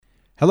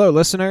Hello,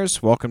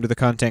 listeners. Welcome to the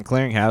Content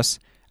Clearinghouse.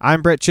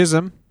 I'm Brett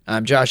Chisholm.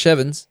 I'm Josh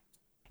Evans.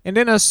 And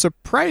in a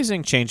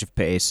surprising change of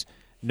pace,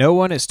 no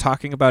one is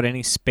talking about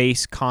any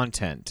space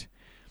content.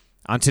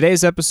 On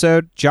today's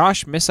episode,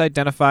 Josh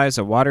misidentifies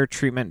a water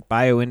treatment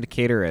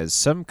bioindicator as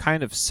some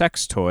kind of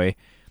sex toy,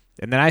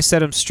 and then I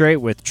set him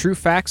straight with true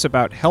facts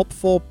about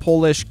helpful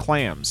Polish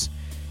clams.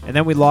 And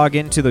then we log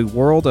into the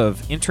world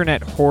of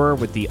internet horror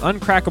with the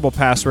uncrackable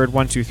password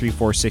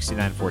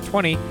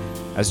 123469420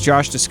 as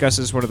Josh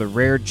discusses one of the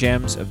rare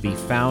gems of the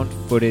found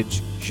footage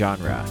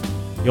genre.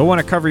 You'll want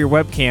to cover your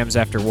webcams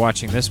after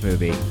watching this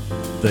movie,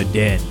 The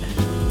Den.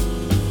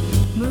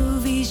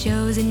 Movies,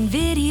 shows, and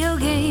video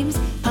games,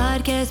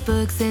 podcast,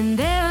 books, and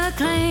their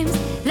acclaims.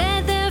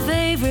 Let their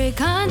favorite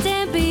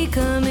content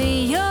become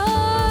yours.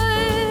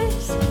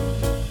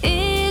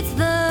 It's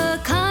the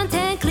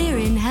Content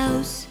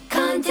Clearinghouse.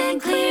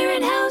 Content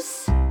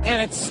Clearinghouse.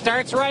 And it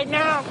starts right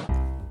now.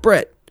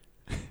 Brett,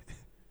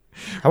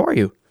 how are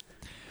you?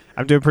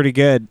 I'm doing pretty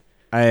good.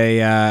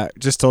 I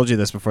just told you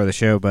this before the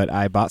show, but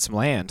I bought some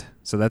land,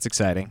 so that's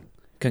exciting.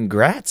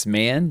 Congrats,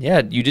 man.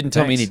 Yeah, you didn't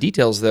tell me Thanks. any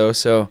details, though,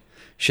 so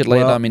should lay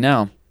it on me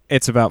now.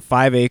 It's about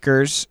 5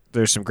 acres.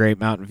 There's some great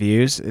mountain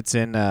views. It's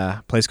in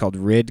a place called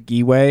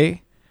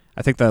Ridgeway.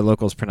 I think the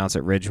locals pronounce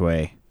it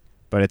Ridgeway,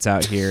 but it's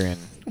out here in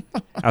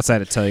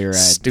outside of Telluride.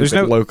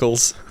 Stupid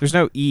locals. There's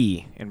no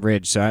E in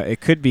Ridge, so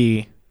it could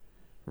be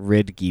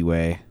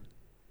Ridgeway.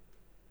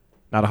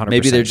 Not 100%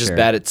 Maybe they're just sure.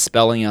 bad at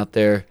spelling out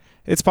there.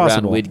 It's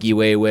possible. Around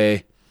Widgeway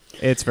way.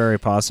 It's very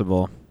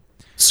possible.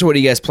 So what are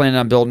you guys planning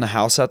on building a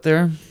house out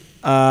there?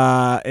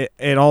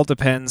 It all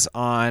depends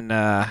on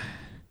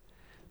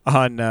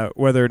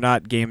whether or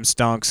not game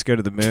stonks go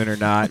to the moon or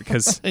not,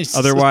 because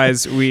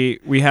otherwise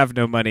we have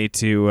no money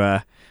to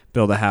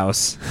build a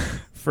house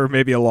for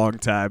maybe a long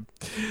time.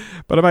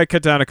 But I might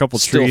cut down a couple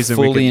trees Still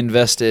fully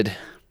invested.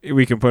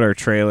 We can put our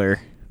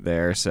trailer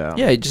there. So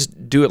Yeah,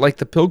 just do it like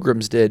the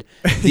Pilgrims did.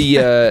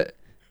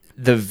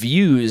 The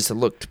views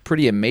looked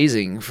pretty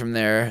amazing from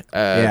there.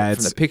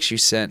 From the pics you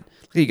sent.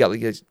 You got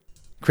like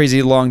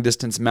crazy long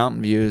distance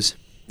mountain views.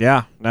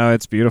 Yeah, no,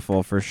 it's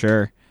beautiful for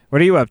sure.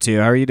 What are you up to?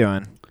 How are you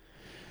doing?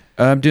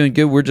 I'm doing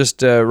good. We're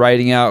just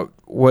riding out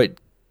what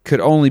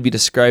could only be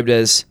described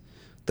as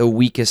the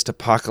weakest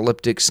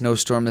apocalyptic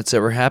snowstorm that's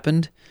ever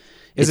happened.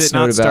 Is it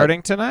not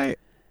starting tonight?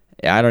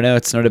 Yeah, I don't know.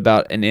 It snowed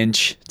about an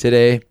inch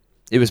today.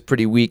 It was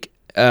pretty weak.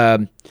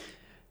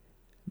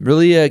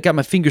 Really got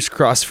my fingers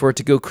crossed for it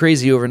to go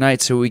crazy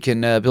overnight so we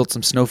can build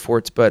some snow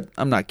forts, but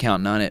I'm not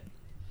counting on it.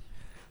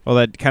 Well,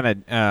 that kind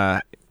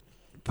of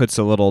puts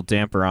a little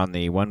damper on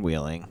the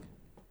one-wheeling.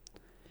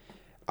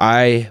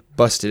 I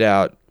busted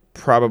out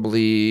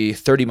probably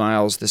 30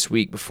 miles this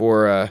week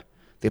before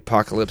the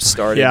apocalypse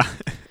started. Yeah.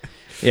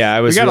 Yeah,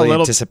 I was really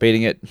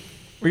anticipating it.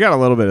 We got a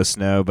little bit of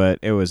snow, but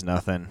it was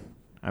nothing.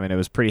 I mean, it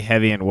was pretty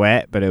heavy and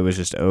wet, but it was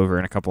just over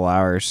in a couple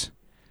hours.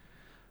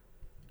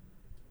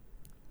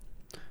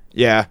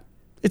 Yeah,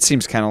 it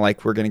seems kind of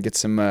like we're going to get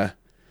some,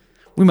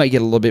 we might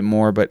get a little bit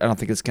more, but I don't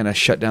think it's going to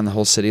shut down the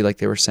whole city like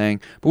they were saying.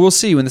 But we'll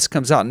see when this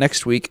comes out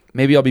next week.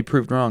 Maybe I'll be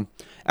proved wrong.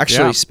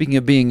 Actually, Speaking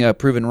of being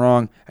proven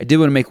wrong, I did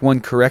want to make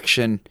one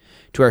correction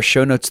to our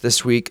show notes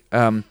this week.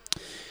 When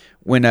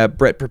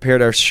Brett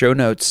prepared our show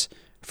notes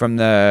from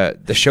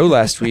the show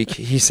last week,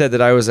 he said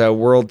that I was a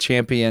world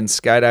champion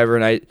skydiver,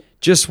 and I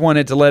just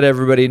wanted to let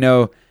everybody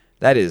know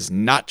that is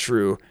not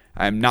true.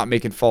 I'm not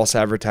making false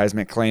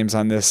advertisement claims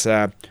on this.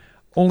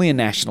 Only a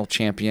national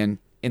champion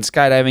in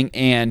skydiving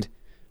and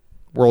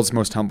world's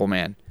most humble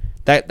man.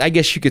 That I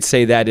guess you could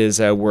say that is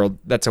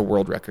that's a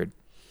world record.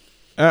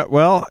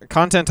 Well,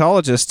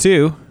 contentologist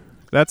too.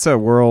 That's a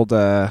world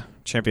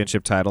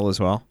championship title as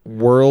well.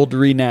 World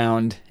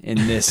renowned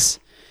in this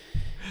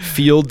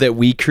field that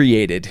we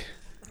created.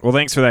 Well,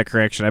 thanks for that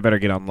correction. I better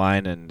get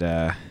online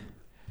and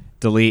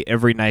delete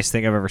every nice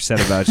thing I've ever said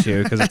about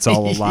you because it's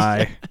all a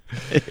lie.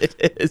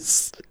 It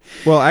is.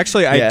 Well,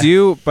 actually, I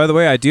do. By the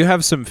way, I do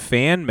have some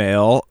fan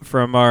mail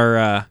from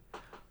our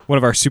one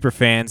of our super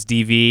fans,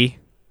 DV.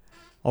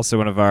 Also,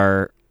 one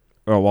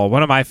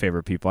of my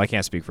favorite people. I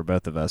can't speak for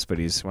both of us, but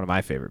he's one of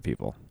my favorite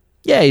people.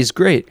 Yeah, he's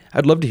great.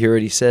 I'd love to hear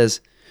what he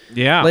says.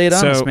 Yeah, lay it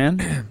on us,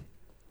 man.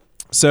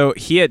 So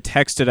he had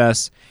texted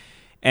us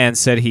and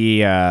said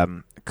he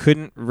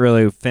couldn't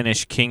really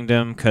finish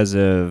Kingdom because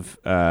of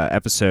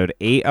episode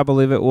 8, I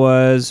believe it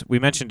was. We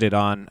mentioned it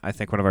on, I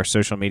think, one of our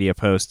social media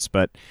posts,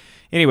 but.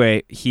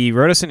 Anyway, he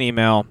wrote us an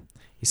email.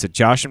 He said,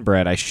 Josh and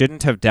Brett, I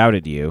shouldn't have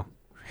doubted you.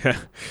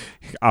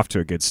 Off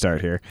to a good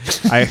start here.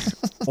 I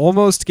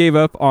almost gave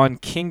up on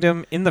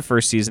Kingdom in the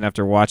first season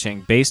after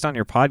watching based on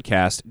your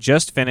podcast.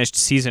 Just finished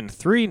season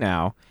 3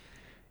 now.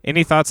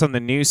 Any thoughts on the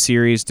new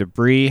series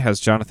Debris? Has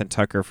Jonathan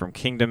Tucker from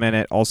Kingdom in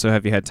it? Also,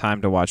 have you had time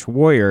to watch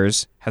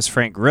Warriors? Has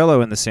Frank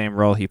Grillo in the same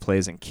role he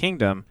plays in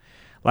Kingdom?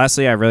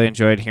 Lastly, I really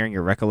enjoyed hearing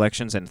your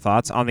recollections and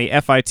thoughts on the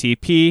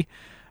FITP.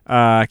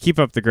 Keep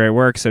up the great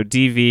work. So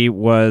DV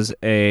was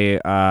a,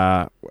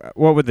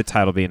 what would the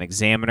title be? An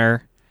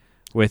examiner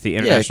with the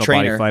International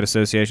Body Flight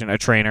Association, a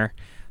trainer.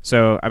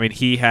 So, I mean,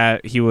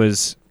 he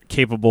was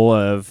capable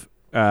of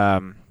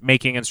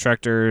making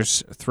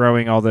instructors,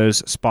 throwing all those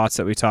spots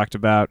that we talked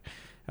about,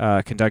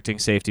 conducting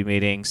safety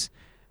meetings,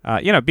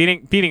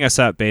 beating us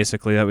up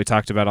basically that we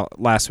talked about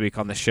last week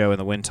on the show in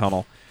the wind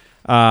tunnel.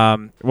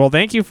 Well,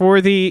 thank you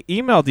for the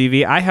email,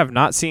 DV. I have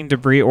not seen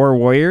Debris or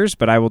Warriors,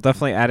 but I will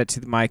definitely add it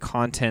to my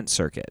content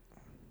circuit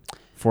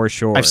for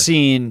sure. I've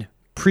seen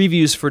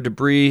previews for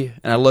Debris,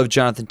 and I love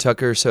Jonathan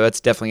Tucker, so that's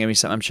definitely going to be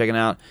something I'm checking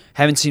out.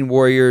 Haven't seen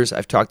Warriors.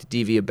 I've talked to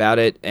DV about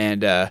it,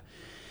 and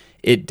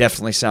it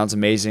definitely sounds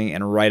amazing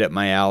and right up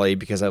my alley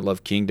because I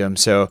love Kingdom.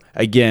 So,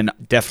 again,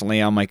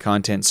 definitely on my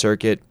content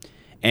circuit.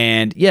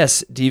 And,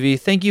 yes, DV,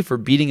 thank you for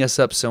beating us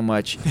up so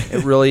much.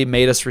 It really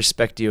made us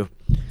respect you.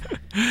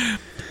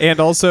 And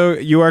also,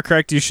 you are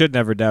correct. You should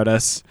never doubt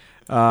us.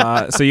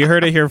 So you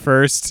heard it here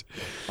first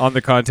on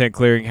the Content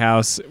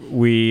Clearinghouse.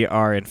 We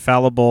are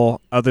infallible,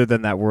 other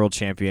than that World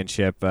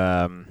Championship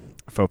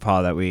faux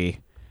pas that we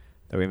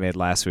made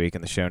last week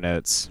in the show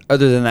notes.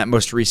 Other than that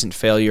most recent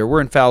failure, we're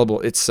infallible.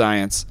 It's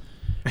science.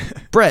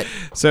 Brett,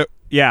 so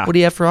yeah, what do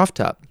you have for Off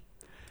Top?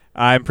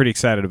 I'm pretty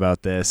excited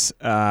about this.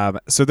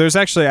 So there's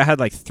actually, I had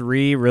like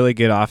 3 really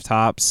good off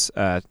tops.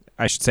 I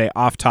should say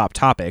off top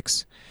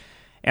topics.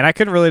 And I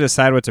couldn't really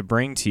decide what to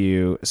bring to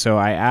you, so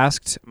I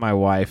asked my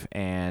wife,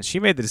 and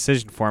she made the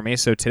decision for me.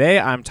 So today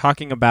I'm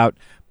talking about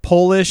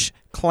Polish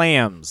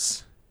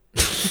clams.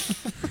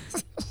 Those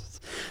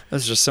are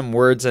just some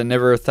words I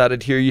never thought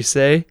I'd hear you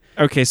say.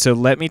 Okay, so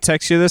let me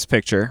text you this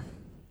picture.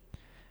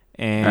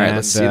 And, all right,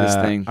 let's see this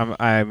thing.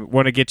 I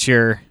want to get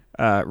your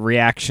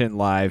reaction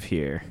live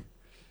here.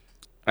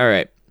 All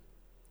right.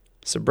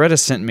 So Bretta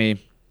sent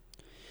me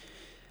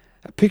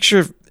a picture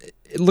of,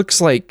 it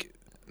looks like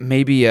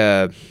maybe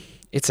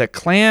it's a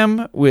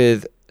clam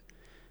with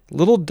a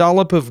little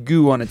dollop of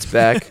goo on its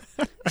back.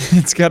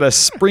 It's got a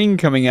spring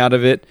coming out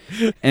of it,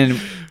 and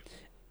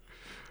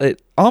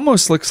it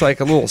almost looks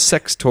like a little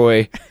sex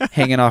toy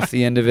hanging off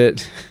the end of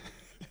it.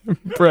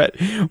 Brett,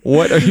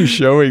 what are you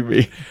showing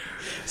me?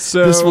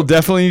 So this will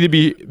definitely need to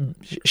be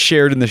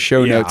shared in the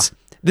show notes.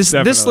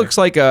 This looks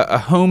like a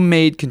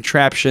homemade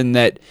contraption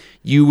that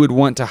you would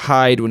want to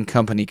hide when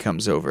company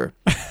comes over.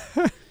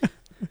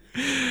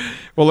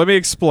 Well, let me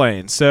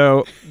explain.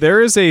 So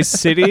there is a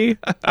city.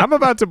 I'm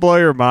about to blow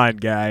your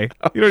mind, guy.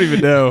 You don't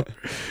even know.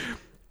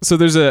 So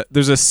there's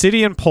a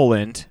city in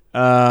Poland.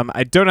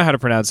 I don't know how to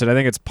pronounce it. I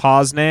think it's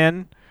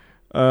Poznan.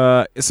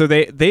 So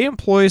they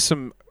employ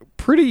some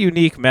pretty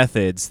unique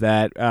methods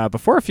that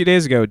before a few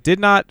days ago did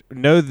not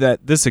know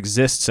that this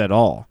exists at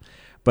all.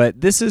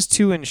 But this is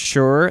to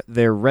ensure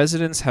their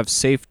residents have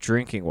safe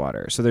drinking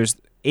water. So there's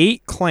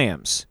 8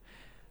 clams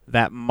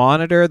that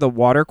monitor the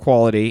water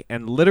quality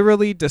and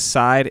literally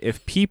decide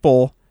if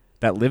people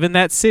that live in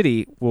that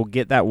city will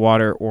get that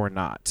water or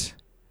not.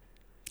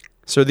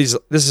 So this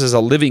is a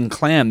living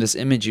clam, this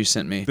image you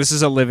sent me. This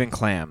is a living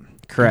clam,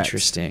 correct.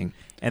 Interesting.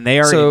 And they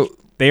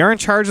are in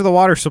charge of the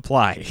water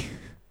supply.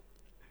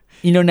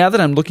 You know, now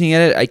that I'm looking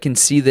at it, I can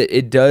see that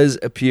it does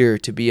appear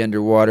to be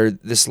underwater.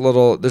 There's a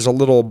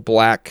little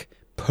black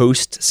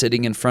post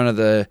sitting in front of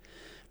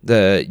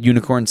the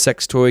unicorn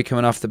sex toy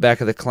coming off the back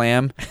of the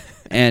clam,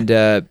 and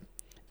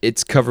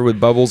it's covered with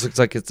bubbles. Looks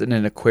like it's in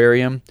an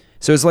aquarium.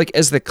 So it's like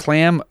as the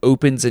clam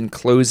opens and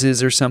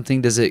closes or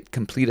something, does it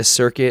complete a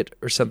circuit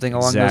or something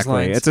along those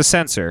lines? It's a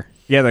sensor.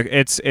 Yeah,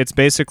 it's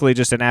basically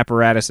just an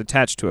apparatus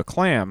attached to a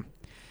clam,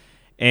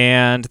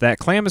 and that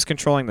clam is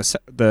controlling a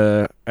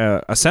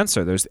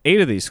sensor. There's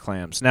 8 of these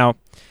clams. Now,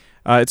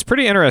 it's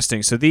pretty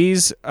interesting. So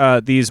these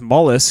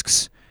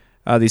mollusks,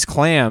 these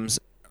clams,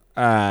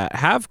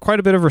 have quite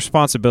a bit of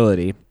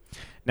responsibility.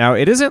 Now,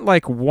 it isn't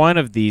like one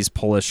of these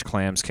Polish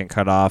clams can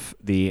cut off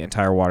the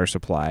entire water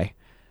supply.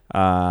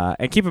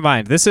 And keep in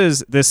mind,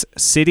 this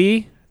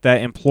city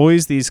that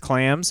employs these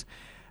clams.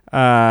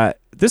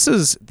 This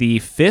is the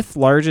 5th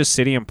largest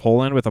city in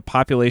Poland with a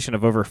population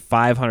of over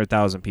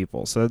 500,000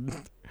 people. So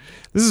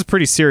this is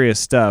pretty serious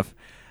stuff.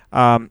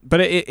 But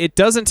it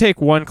doesn't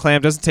take one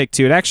clam, doesn't take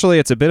 2.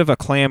 It's a bit of a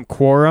clam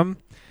quorum.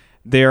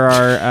 There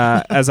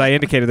are, as I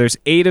indicated, there's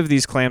 8 of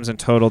these clams in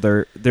total.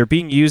 They're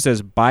being used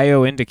as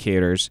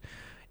bioindicators.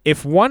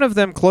 If one of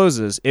them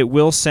closes, it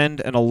will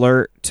send an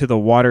alert to the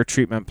water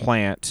treatment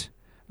plant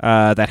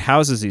that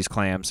houses these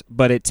clams,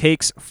 but it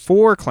takes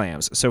 4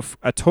 clams. So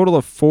a total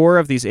of 4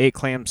 of these 8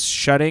 clams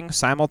shutting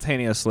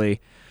simultaneously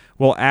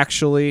will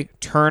actually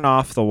turn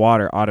off the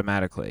water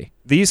automatically.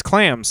 These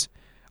clams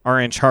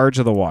are in charge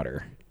of the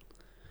water.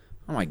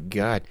 Oh my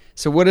God!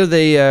 So what are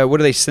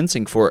they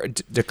sensing for?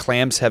 Do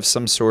clams have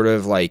some sort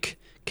of like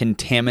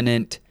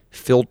contaminant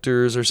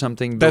filters or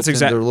something built into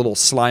their little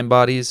slime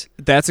bodies?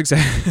 That's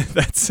exactly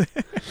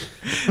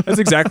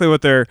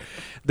what they're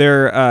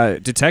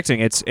detecting.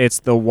 It's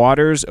the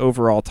water's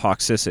overall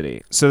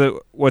toxicity.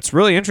 So what's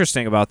really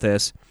interesting about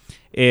this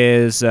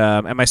is,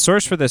 and my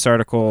source for this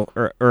article,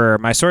 or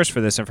my source for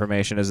this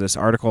information is this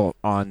article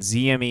on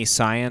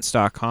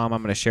zmescience.com.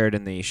 I'm going to share it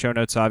in the show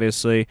notes,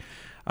 obviously.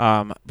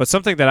 But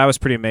something that I was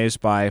pretty amazed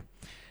by,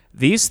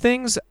 these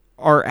things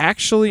are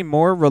actually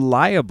more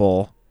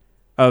reliable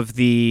of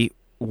the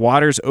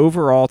water's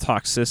overall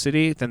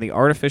toxicity than the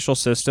artificial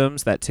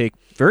systems that take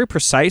very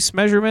precise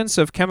measurements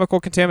of chemical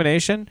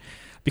contamination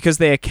because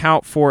they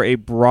account for a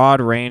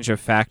broad range of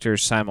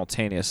factors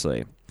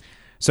simultaneously.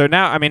 So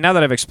now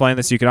that I've explained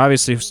this, you can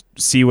obviously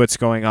see what's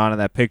going on in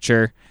that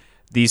picture.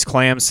 These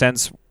clams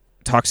sense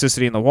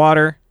toxicity in the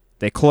water.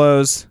 They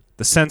close.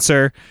 The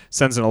sensor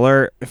sends an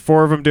alert. If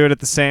 4 of them do it at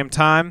the same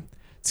time,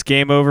 it's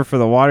game over for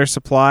the water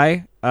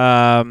supply.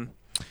 And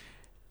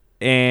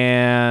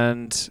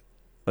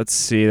let's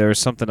see, there was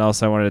something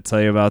else I wanted to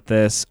tell you about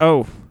this.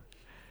 Oh,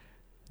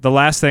 the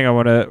last thing I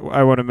want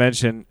to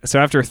mention. So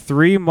after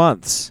 3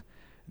 months,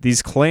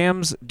 these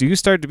clams do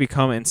start to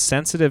become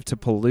insensitive to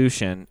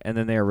pollution, and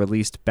then they are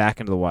released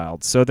back into the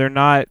wild. So they're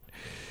not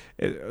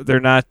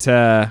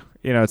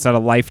it's not a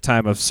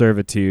lifetime of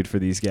servitude for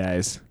these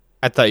guys.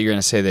 I thought you were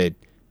going to say they'd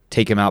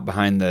take him out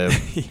behind the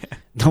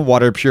the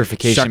water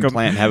purification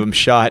plant and have him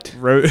shot.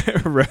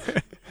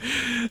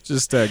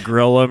 Just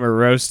grill them or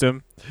roast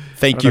them.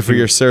 Thank you for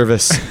your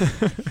service.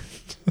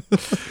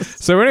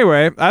 So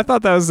anyway, I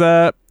thought that was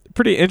a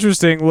pretty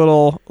interesting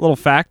little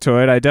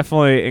factoid. I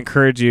definitely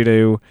encourage you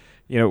to,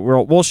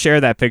 we'll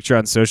share that picture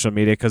on social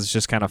media because it's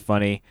just kind of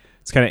funny.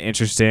 It's kind of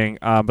interesting.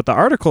 But the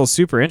article is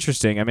super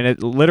interesting. I mean,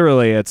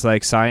 it's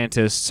like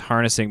scientists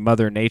harnessing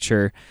Mother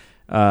Nature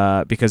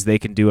because they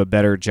can do a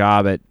better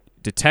job at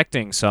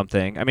detecting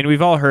something. I mean,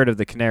 we've all heard of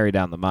the canary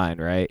down the mine,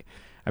 right?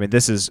 I mean,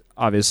 this is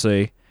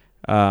obviously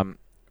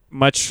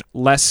much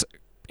less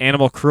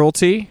animal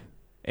cruelty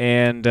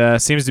and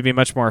seems to be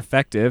much more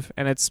effective,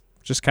 and it's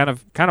just kind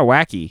of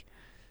wacky.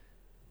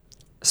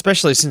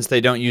 Especially since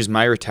they don't use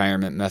my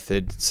retirement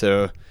method,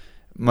 so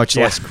much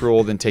less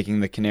cruel than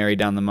taking the canary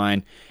down the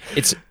mine.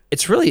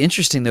 It's really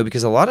interesting, though,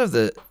 because a lot of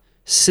the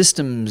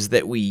systems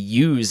that we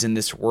use in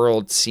this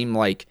world seem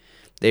like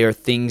they are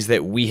things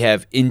that we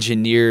have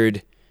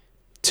engineered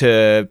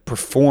to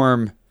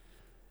perform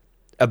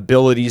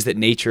abilities that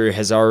nature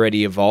has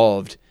already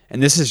evolved.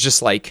 And this is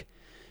just like,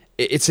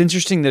 it's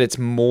interesting that it's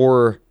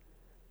more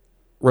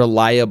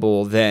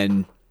reliable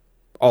than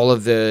all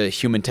of the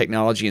human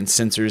technology and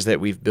sensors that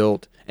we've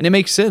built. And it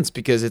makes sense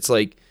because it's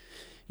like,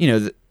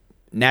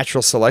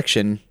 natural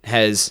selection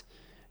has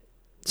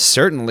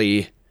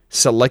certainly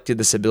selected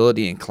this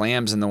ability in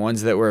clams, and the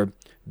ones that were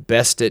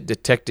best at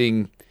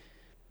detecting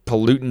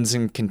pollutants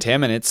and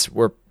contaminants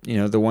were,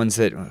 the ones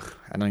that,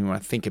 I don't even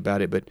want to think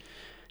about it, but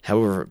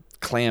however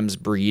clams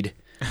breed,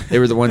 they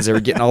were the ones that were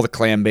getting all the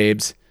clam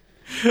babes.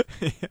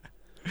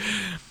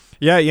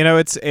 Yeah,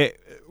 it's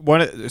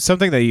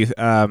something that you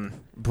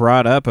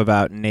brought up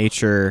about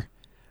nature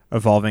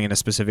evolving in a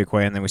specific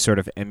way, and then we sort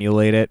of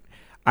emulate it.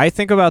 I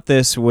think about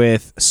this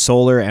with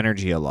solar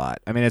energy a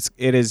lot. I mean,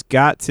 it has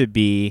got to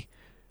be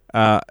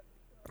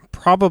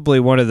probably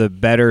one of the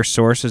better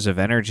sources of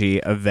energy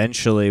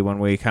eventually when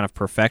we kind of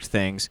perfect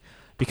things,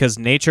 because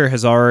nature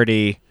has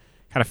already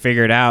kind of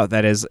figured out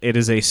that it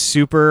is a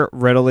super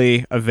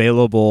readily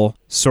available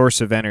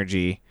source of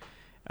energy,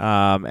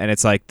 and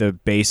it's like the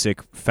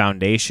basic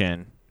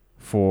foundation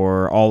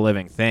for all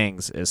living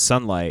things is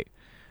sunlight.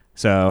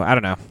 So I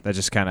don't know, that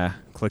just kind of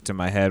clicked in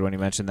my head when you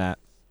mentioned that.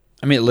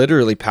 I mean, it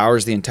literally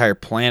powers the entire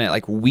planet.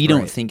 Like, we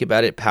don't think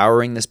about it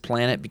powering this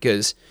planet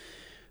because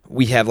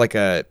we have like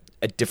a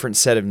different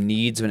set of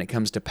needs when it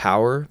comes to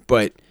power,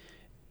 but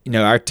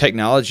our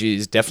technology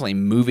is definitely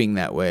moving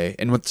that way.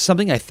 And with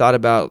something I thought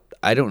about,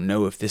 I don't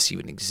know if this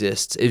even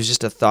exists. It was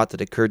just a thought that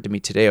occurred to me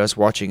today. I was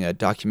watching a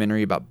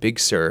documentary about Big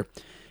Sur,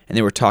 and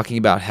they were talking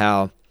about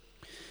how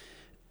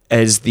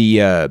as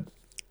the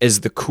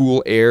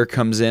cool air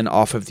comes in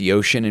off of the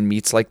ocean and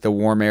meets like the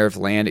warm air of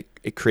land,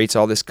 it creates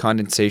all this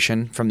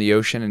condensation from the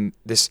ocean, and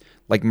this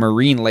like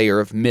marine layer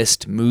of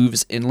mist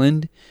moves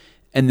inland,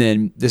 and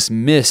then this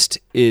mist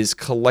is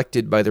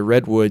collected by the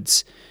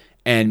redwoods,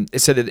 and it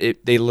said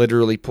that they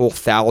literally pull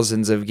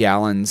thousands of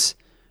gallons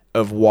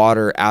of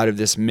water out of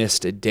this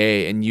mist a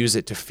day and use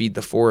it to feed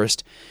the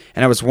forest.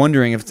 And I was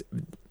wondering if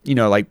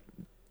like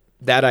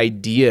that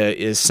idea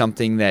is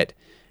something that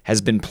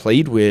has been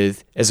played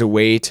with as a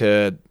way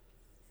to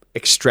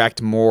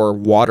extract more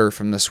water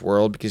from this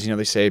world, because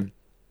they say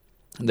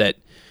that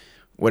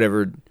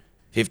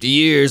 50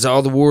 years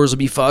all the wars will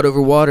be fought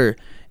over water,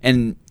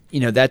 and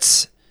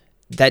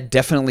that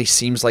definitely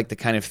seems like the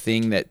kind of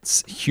thing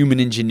that human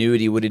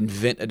ingenuity would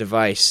invent a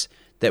device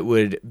that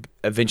would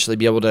eventually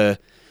be able to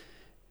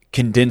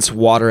condense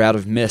water out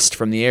of mist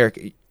from the air.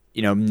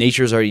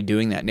 Nature's already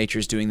doing that.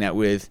 Nature's doing that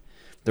with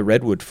the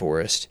redwood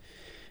forest.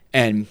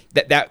 And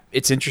that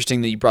it's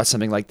interesting that you brought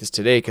something like this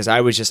today, because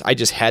I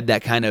just had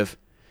that kind of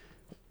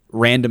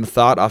random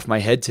thought off my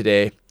head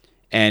today,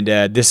 and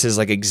this is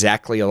like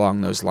exactly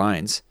along those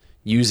lines,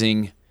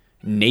 using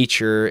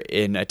nature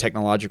in a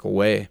technological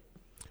way.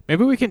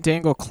 Maybe we can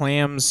dangle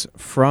clams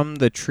from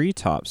the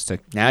treetops to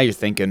now you're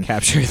thinking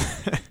capture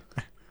that.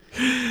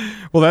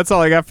 Well, that's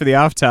all I got for the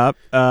off top.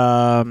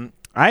 I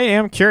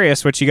am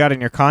curious what you got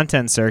in your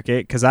content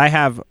circuit, because I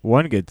have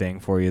one good thing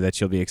for you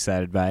that you'll be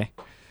excited by.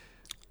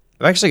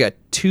 I've actually got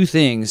two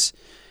things.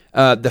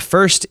 The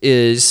first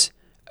is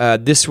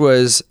this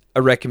was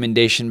a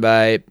recommendation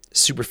by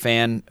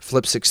superfan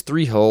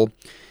Flip63 Hole.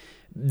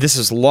 This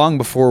is long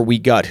before we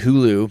got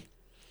Hulu,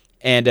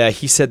 and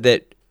he said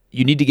that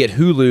you need to get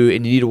Hulu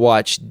and you need to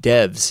watch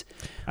Devs.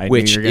 I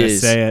which knew you were going to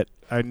is, say it.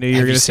 I knew you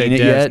were going to say seen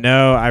it Devs. yet?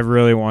 No, I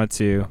really want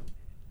to.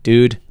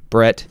 Dude,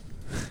 Brett,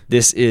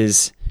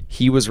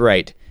 he was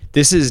right.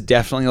 This is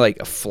definitely like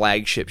a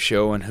flagship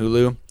show on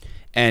Hulu,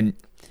 and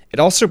it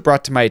also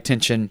brought to my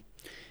attention,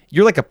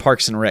 you're like a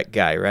Parks and Rec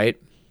guy,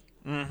 right?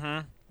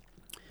 Mm-hmm.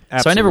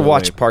 So I never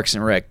watched Parks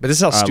and Rec, but this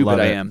is how stupid love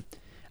I it. am.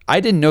 I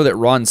didn't know that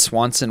Ron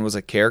Swanson was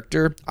a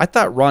character. I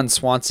thought Ron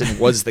Swanson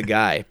was the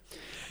guy.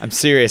 I'm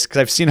serious, because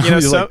I've seen all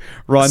these like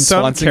Ron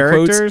Swanson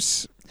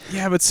characters, quotes.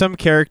 Yeah, but some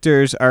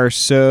characters are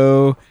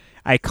so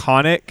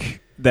iconic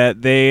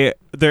that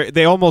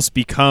they almost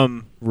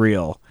become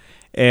real.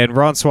 And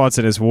Ron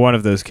Swanson is one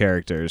of those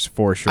characters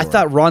for sure. I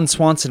thought Ron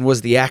Swanson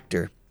was the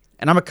actor,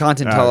 and I'm a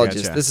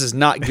contentologist. Gotcha. This is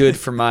not good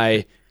for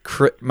my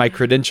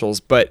credentials,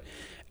 but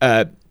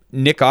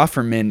Nick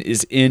Offerman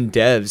is in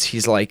Devs.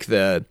 He's like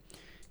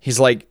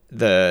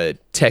the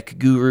tech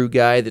guru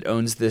guy that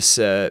owns this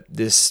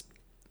this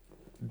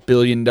 $1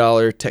 billion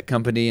tech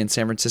company in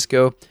San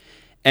Francisco.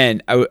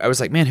 And I was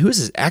like, man, who is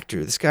this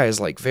actor? This guy is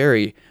like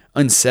very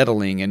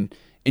unsettling and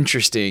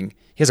interesting.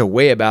 He has a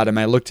way about him.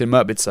 I looked him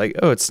up. It's like,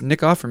 oh, it's Nick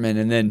Offerman.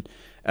 And then,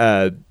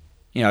 I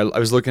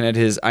was looking at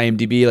his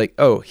IMDb, like,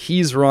 oh,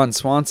 he's Ron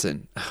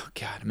Swanson. Oh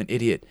God, I'm an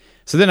idiot.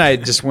 So then I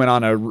just went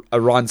on a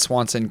Ron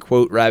Swanson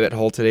quote rabbit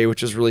hole today,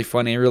 which was really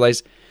funny. I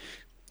realized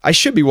I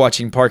should be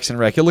watching Parks and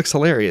Rec. It looks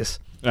hilarious.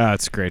 Oh,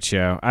 it's a great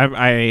show.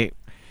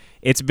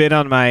 It's been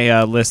on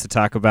my list to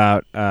talk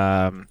about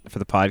for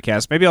the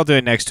podcast. Maybe I'll do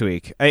it next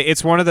week.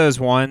 It's one of those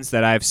ones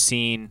that I've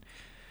seen,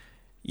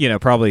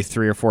 probably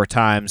 3 or 4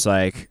 times,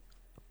 like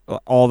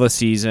all the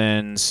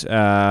seasons.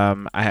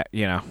 I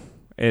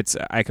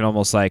can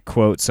almost like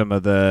quote some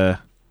of the,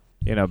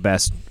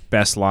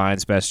 best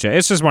lines, best show.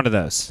 It's just one of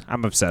those.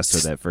 I'm obsessed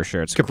with it for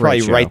sure. It's a Could great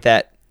probably show. write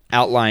that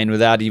outline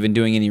without even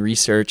doing any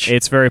research.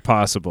 It's very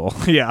possible.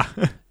 Yeah.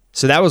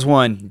 So that was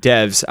one,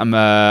 Devs. I'm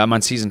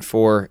on season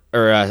 4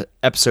 or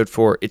episode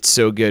 4. It's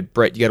so good,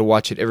 Brett. You got to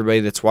watch it. Everybody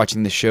that's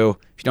watching the show,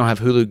 if you don't have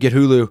Hulu, get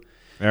Hulu.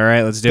 All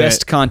right, let's do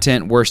Best it.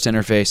 content, worst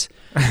interface.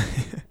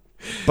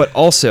 But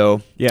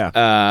also,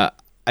 Yeah.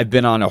 I've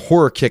been on a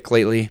horror kick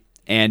lately,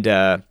 and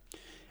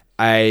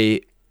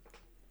I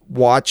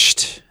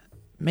watched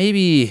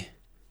maybe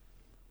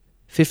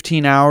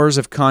 15 hours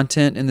of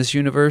content in this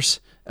universe.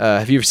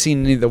 Have you ever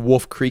seen any of the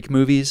Wolf Creek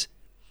movies?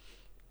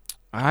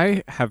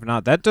 I have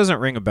not. That doesn't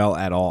ring a bell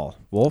at all.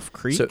 Wolf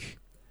Creek?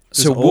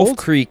 So old? Wolf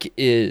Creek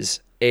it's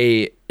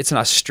an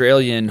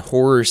Australian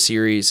horror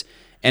series,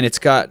 and it's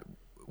got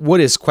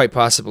what is quite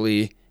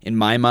possibly, in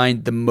my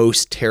mind, the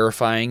most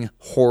terrifying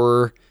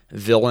horror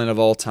villain of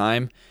all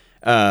time.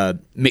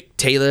 Mick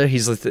Taylor,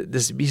 he's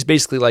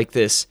basically like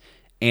this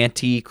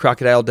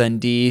anti-Crocodile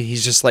Dundee.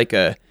 He's just like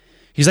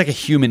he's like a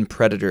human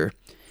predator.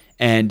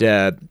 And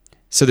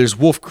so there's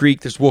Wolf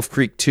Creek, there's Wolf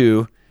Creek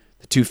 2,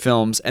 the 2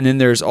 films, and then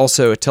there's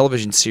also a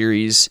television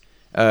series,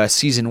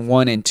 season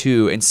 1 and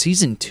 2, and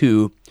season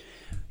 2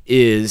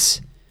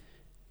 it's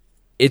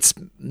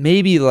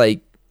maybe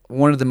like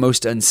one of the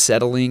most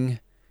unsettling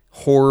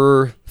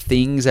horror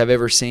things I've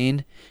ever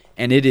seen,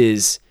 and it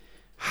is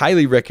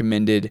highly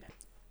recommended.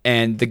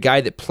 And the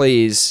guy that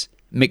plays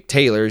Mick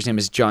Taylor, his name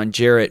is John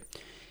Jarrett,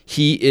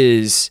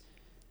 he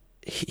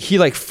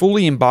like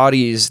fully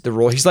embodies the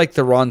role. He's like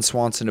the Ron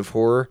Swanson of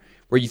horror,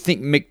 where you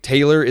think Mick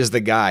Taylor is the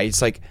guy.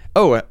 It's like,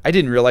 oh, I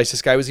didn't realize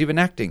this guy was even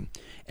acting.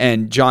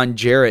 And John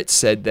Jarrett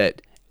said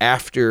that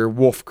after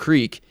Wolf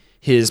Creek,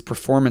 his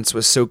performance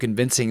was so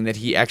convincing that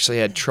he actually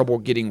had trouble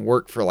getting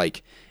work for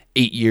like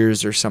 8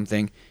 years or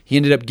something. He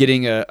ended up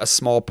getting a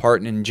small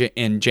part in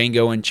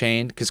Django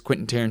Unchained because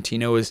Quentin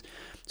Tarantino was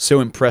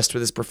so impressed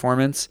with his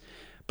performance.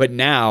 But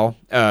now,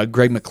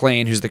 Greg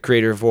McLean, who's the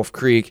creator of Wolf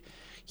Creek,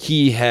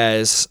 he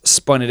has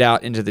spun it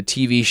out into the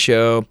TV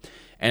show,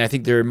 and I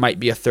think there might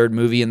be a 3rd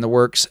movie in the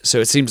works. So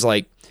it seems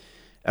like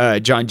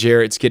John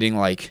Jarrett's getting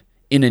like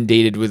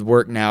inundated with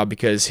work now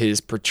because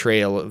his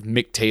portrayal of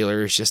Mick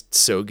Taylor is just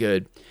so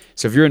good.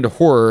 So if you're into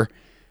horror,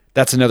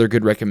 that's another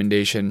good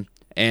recommendation.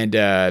 And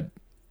I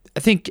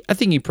think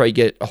you probably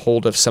get a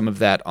hold of some of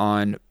that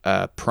on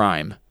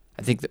Prime.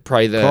 I think that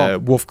probably the Cool.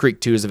 Wolf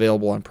Creek 2 is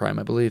available on Prime,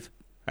 I believe.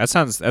 That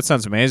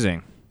sounds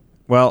amazing.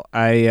 Well,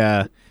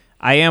 I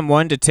am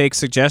one to take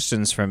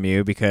suggestions from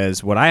you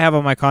because what I have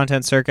on my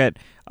content circuit,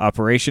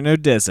 Operation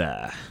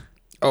Odessa.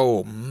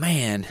 Oh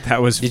man,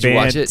 That was Did you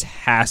watch it?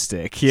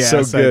 fantastic. Yeah,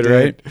 So good,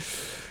 right?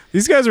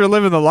 These guys are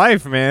living the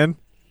life, man.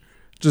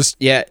 Just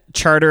yeah.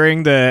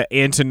 chartering the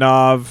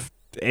Antonov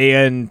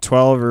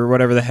AN-12 or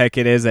whatever the heck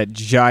it is, that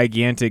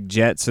gigantic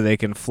jet, so they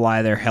can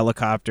fly their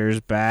helicopters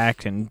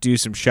back and do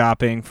some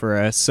shopping for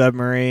a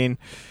submarine.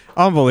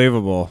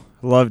 Unbelievable.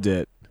 Loved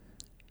it.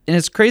 And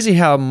it's crazy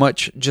how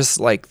much just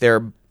like their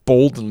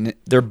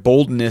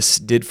boldness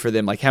did for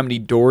them. Like how many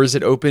doors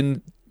it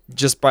opened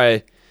just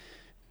by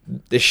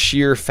the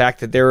sheer fact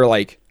that they were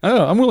like,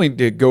 oh, I'm willing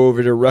to go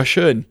over to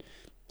Russia and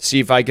see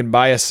if I can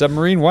buy a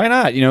submarine. Why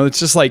not? It's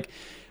just like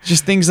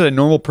Just things that a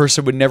normal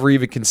person would never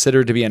even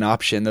consider to be an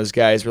option. Those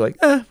guys were like,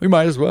 we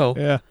might as well.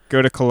 Yeah.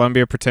 Go to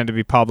Colombia, pretend to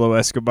be Pablo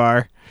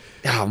Escobar.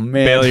 Oh,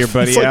 man. Bail your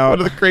buddy It's like out. one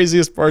of the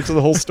craziest parts of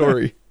the whole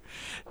story.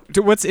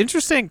 Dude, what's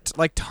interesting,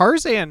 like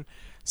Tarzan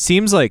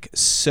seems like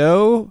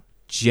so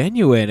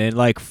genuine and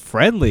like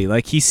friendly.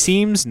 Like he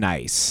seems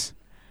nice.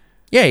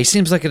 Yeah, he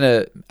seems like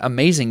an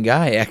amazing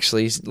guy,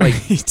 actually. Like,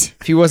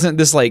 if he wasn't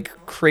this like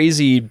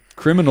crazy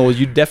criminal,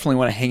 you'd definitely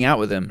want to hang out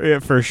with him. Yeah,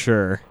 for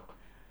sure.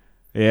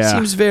 Yeah.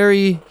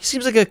 He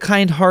seems like a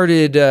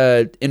kind-hearted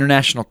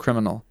international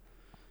criminal.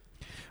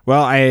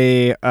 Well,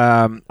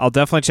 I'll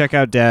definitely check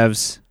out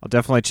Devs. I'll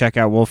definitely check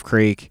out Wolf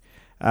Creek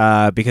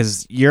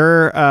because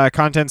your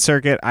content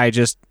circuit, I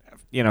just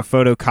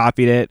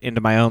photocopied it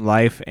into my own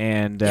life,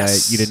 and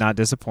Yes. you did not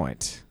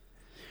disappoint.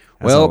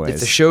 Well, always. if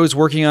the show's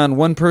working on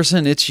one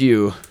person, it's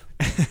you.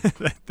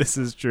 This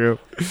is true.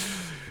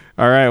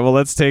 All right, well,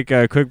 let's take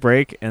a quick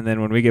break, and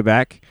then when we get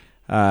back,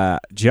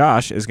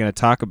 Josh is going to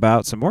talk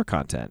about some more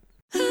content.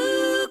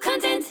 Ooh,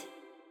 content.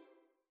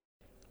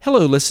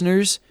 Hello,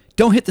 listeners.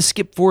 Don't hit the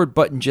skip forward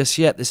button just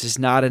yet. This is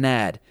not an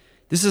ad.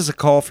 This is a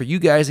call for you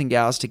guys and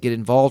gals to get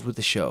involved with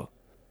the show.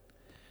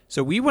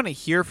 So we want to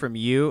hear from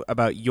you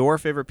about your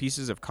favorite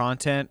pieces of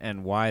content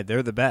and why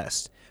they're the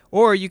best.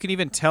 Or you can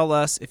even tell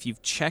us if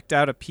you've checked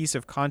out a piece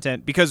of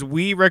content because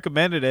we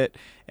recommended it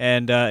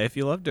and if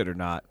you loved it or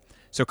not.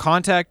 So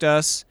contact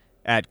us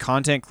at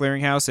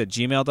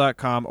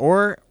contentclearinghouse@gmail.com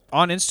or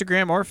on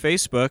Instagram or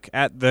Facebook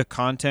at The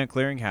Content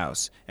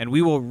Clearinghouse. And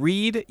we will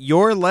read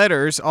your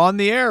letters on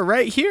the air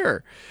right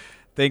here.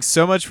 Thanks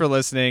so much for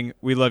listening.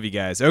 We love you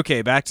guys.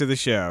 Okay, back to the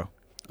show.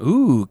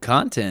 Ooh,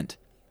 content.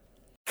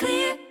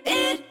 Clear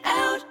it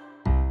out.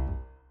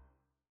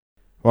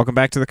 Welcome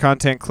back to The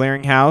Content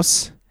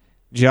Clearinghouse.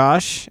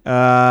 Josh,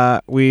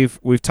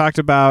 we've talked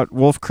about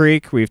Wolf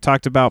Creek. We've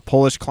talked about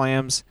Polish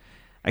clams.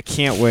 I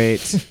can't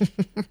wait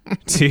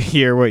to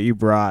hear what you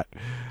brought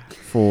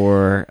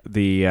for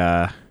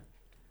the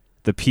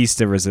piece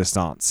de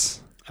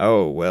resistance.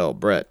 Oh, well,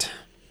 Brett,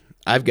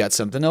 I've got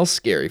something else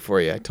scary for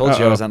you. I told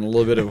you I was on a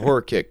little bit of a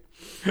horror kick.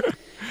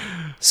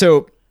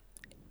 So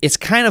it's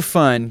kind of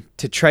fun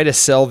to try to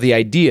sell the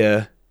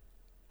idea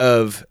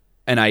of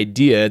an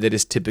idea that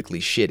is typically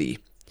shitty.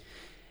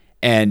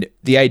 And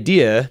the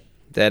idea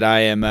that I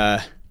am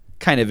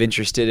kind of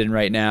interested in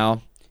right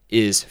now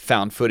is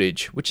found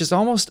footage, which is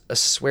almost a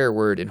swear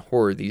word in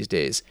horror these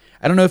days.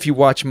 I don't know if you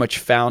watch much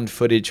found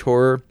footage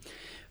horror,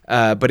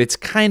 but it's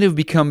kind of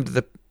come to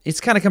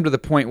the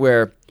point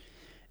where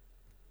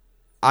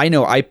I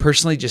know I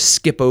personally just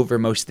skip over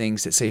most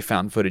things that say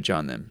found footage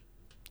on them.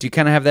 Do you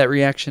kind of have that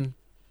reaction?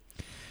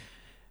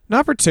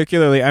 Not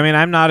particularly. I mean,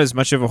 I'm not as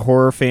much of a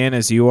horror fan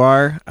as you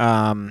are.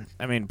 I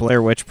mean,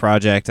 Blair Witch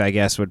Project, I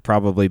guess, would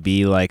probably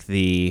be like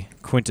the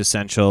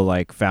quintessential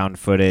like found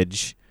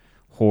footage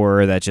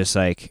horror that just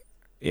like,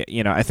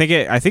 I think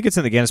it's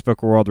in the Guinness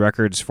Book of World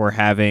Records for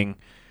having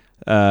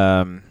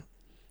the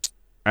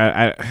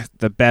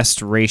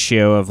best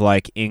ratio of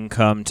like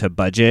income to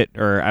budget,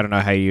 or I don't know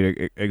how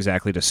you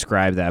exactly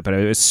describe that, but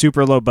it was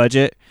super low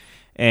budget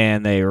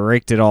and they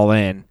raked it all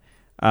in.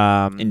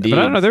 Indeed. But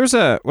I don't know. There's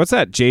what's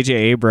that J.J.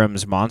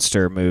 Abrams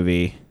monster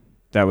movie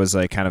that was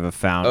like kind of a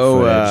found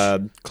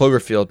footage?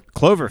 Cloverfield.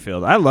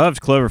 Cloverfield. I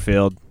loved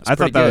Cloverfield. I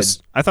thought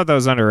that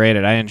was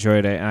underrated. I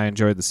enjoyed it, and I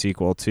enjoyed the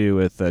sequel too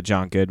with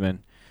John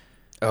Goodman.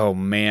 Oh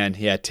man,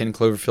 yeah, 10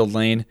 Cloverfield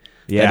Lane.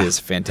 Yeah. That is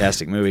a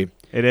fantastic movie.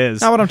 It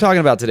is. Not what I'm talking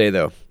about today,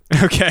 though.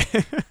 Okay.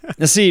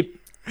 Now, see,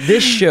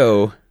 this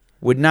show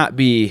would not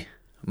be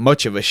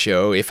much of a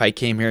show if I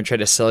came here and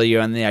tried to sell you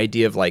on the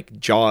idea of like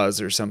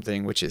Jaws or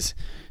something, which is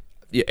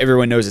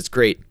everyone knows it's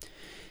great.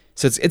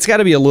 So it's got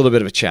to be a little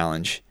bit of a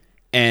challenge.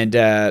 And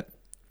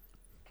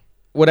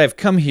what I've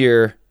come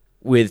here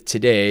with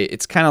today,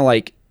 it's kind of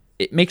like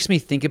it makes me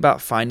think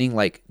about finding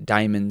like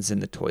diamonds in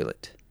the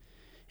toilet.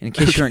 And in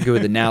case you aren't good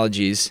with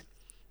analogies,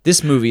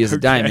 this movie is a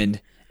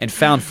diamond, and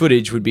found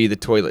footage would be the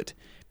toilet.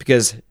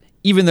 Because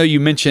even though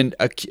you mentioned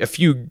a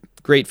few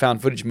great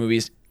found footage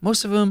movies,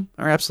 most of them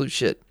are absolute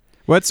shit.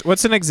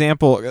 What's an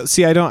example?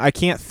 See, I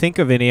can't think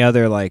of any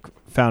other like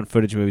found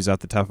footage movies off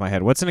the top of my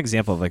head. What's an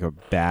example of like a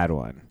bad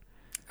one?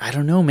 I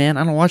don't know, man.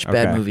 I don't watch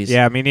bad movies.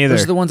 Yeah, me neither.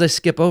 Those are the ones I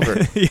skip over.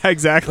 Yeah,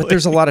 exactly. But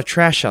there's a lot of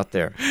trash out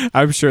there.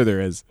 I'm sure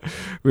there is.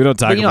 We don't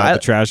talk about the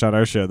trash on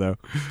our show, though.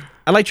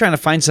 I like trying to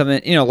find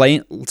something,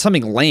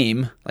 something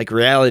lame, like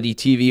reality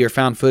TV or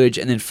found footage,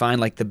 and then find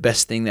like the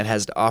best thing that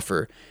has to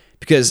offer.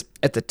 Because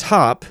at the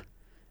top,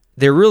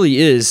 there really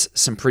is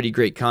some pretty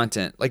great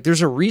content. Like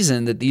there's a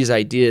reason that these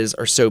ideas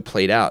are so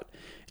played out.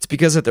 It's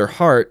because at their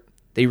heart,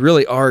 they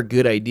really are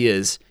good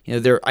ideas.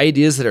 They're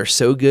ideas that are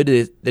so good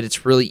that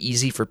it's really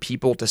easy for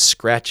people to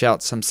scratch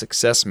out some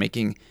success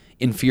making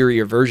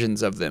inferior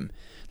versions of them.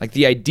 Like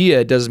the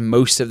idea does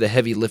most of the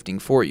heavy lifting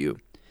for you.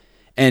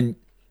 And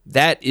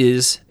that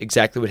is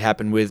exactly what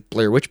happened with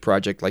Blair Witch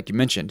Project, like you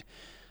mentioned.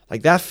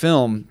 Like that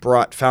film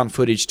brought found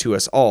footage to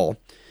us all.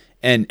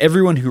 And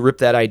everyone who ripped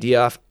that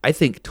idea off, I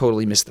think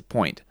totally missed the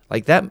point.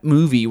 Like that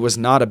movie was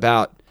not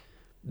about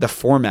the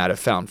format of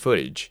found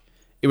footage.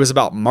 it was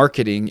about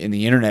marketing in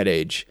the internet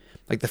age.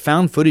 Like the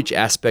found footage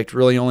aspect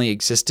really only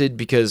existed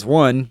because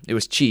one, it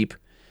was cheap,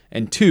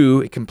 and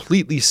two, it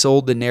completely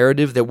sold the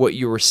narrative that what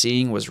you were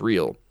seeing was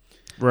real.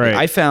 Right.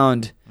 Like I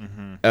found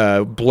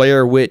a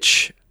Blair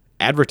Witch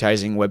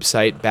advertising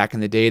website back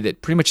in the day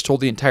that pretty much told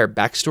the entire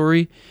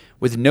backstory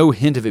with no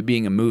hint of it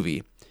being a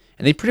movie.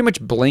 And they pretty much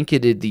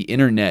blanketed the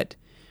internet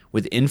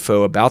with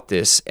info about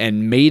this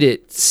and made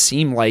it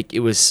seem like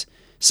it was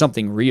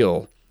something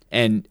real.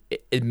 And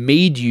it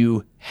made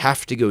you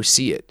have to go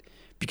see it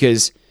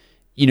because,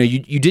 you know,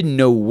 you didn't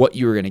know what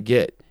you were going to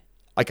get.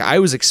 Like I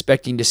was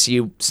expecting to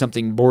see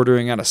something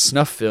bordering on a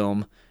snuff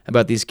film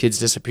about these kids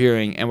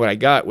disappearing. And what I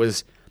got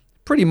was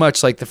pretty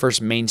much like the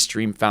first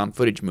mainstream found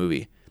footage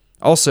movie.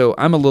 Also,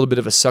 I'm a little bit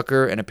of a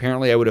sucker, and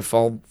apparently I would have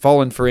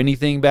fallen for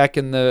anything back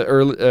in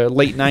the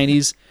late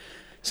 90s.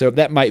 So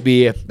that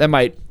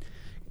might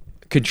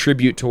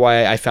contribute to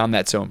why I found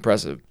that so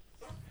impressive.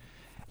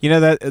 You know,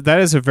 that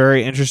is a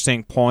very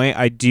interesting point.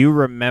 I do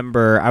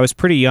remember I was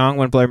pretty young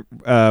when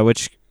Blair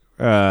Witch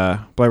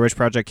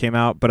Project came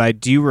out, but I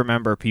do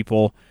remember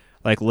people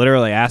like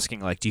literally asking,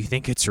 like, "Do you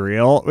think it's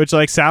real?" Which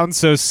like sounds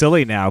so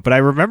silly now, but I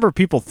remember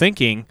people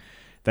thinking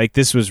like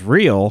this was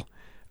real.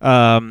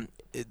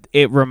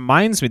 It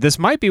reminds me, this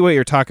might be what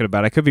you're talking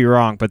about. I could be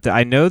wrong, but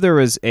I know there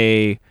was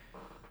a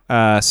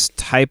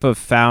type of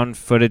found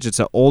footage. It's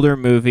an older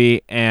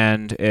movie,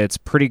 and it's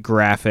pretty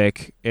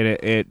graphic.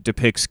 It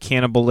depicts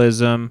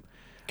cannibalism.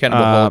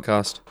 Cannibal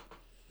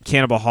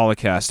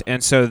Holocaust.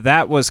 And so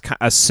that was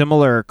a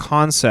similar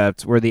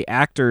concept where the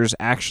actors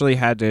actually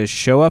had to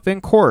show up in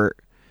court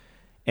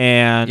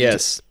and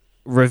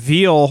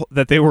reveal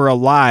that they were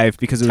alive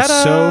because it was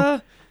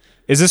so...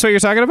 Is this what you're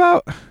talking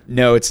about?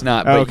 No, it's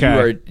not. But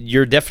okay.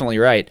 You're definitely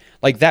right.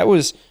 Like that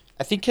was,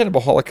 I think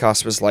Cannibal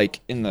Holocaust was like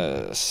in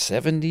the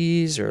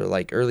 70s or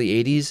like early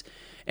 80s.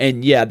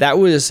 And yeah, that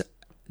was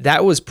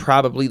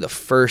probably the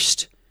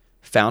first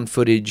found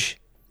footage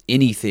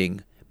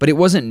anything, but it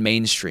wasn't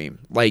mainstream.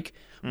 Like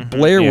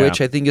Blair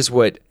Witch, I think, is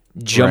what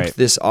jumped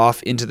this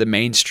off into the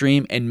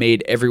mainstream and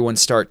made everyone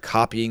start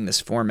copying this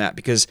format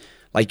because,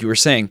 like you were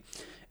saying,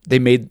 they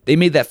made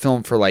that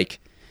film for like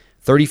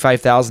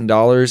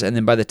 $35,000, and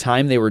then by the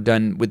time they were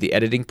done with the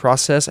editing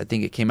process, I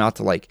think it came out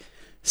to like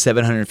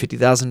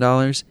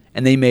 $750,000,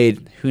 and they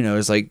made, who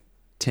knows, like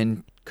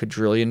 $10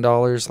 quadrillion,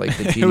 like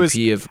the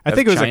GDP of I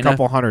think it was China. a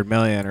couple $100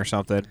 million or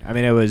something. I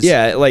mean, it was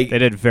like they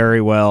did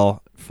very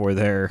well for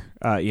their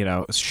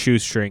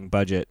shoestring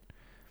budget.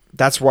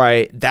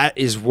 That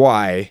is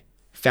why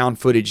found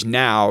footage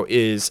now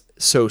is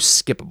so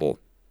skippable.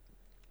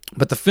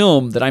 But the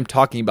film that I'm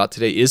talking about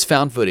today is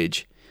found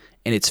footage,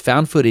 and it's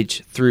found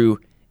footage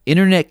through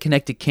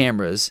internet-connected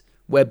cameras,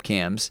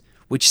 webcams,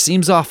 which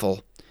seems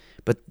awful,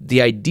 but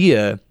the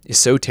idea is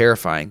so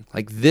terrifying.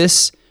 Like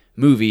this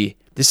movie,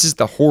 this is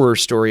the horror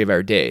story of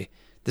our day.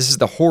 This is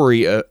the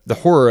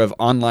horror of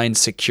online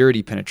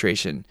security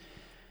penetration.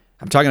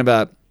 I'm talking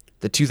about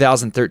the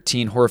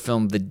 2013 horror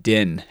film The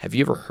Den. Have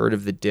you ever heard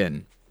of The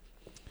Den?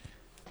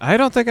 I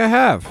don't think I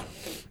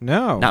have.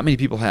 No. Not many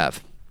people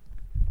have.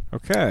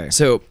 Okay.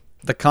 So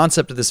the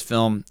concept of this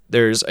film,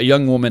 there's a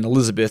young woman,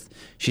 Elizabeth.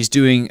 She's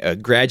doing a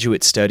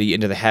graduate study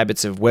into the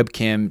habits of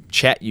webcam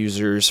chat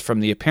users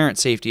from the apparent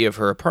safety of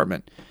her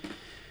apartment.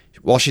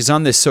 While she's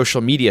on this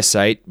social media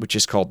site, which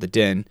is called The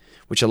Den,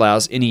 which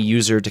allows any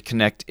user to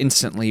connect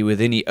instantly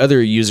with any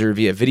other user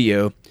via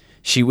video,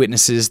 she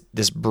witnesses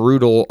this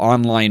brutal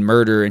online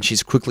murder, and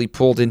she's quickly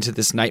pulled into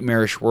this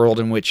nightmarish world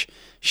in which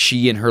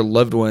she and her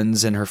loved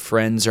ones and her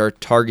friends are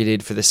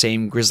targeted for the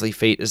same grisly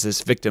fate as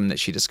this victim that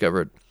she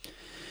discovered.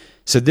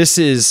 So this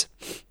is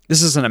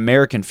an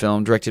American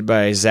film directed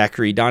by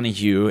Zachary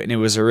Donahue, and it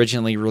was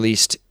originally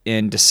released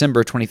in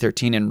December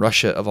 2013 in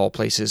Russia, of all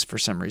places, for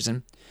some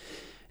reason.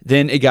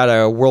 Then it got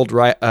a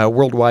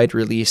worldwide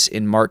release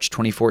in March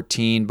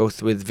 2014,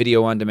 both with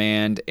video on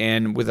demand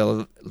and with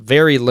a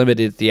very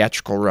limited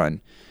theatrical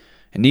run.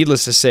 And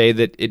needless to say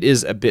that it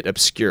is a bit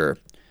obscure.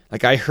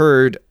 Like I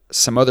heard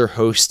some other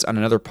hosts on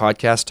another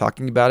podcast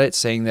talking about it,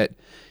 saying that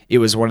it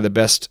was one of the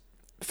best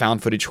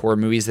found footage horror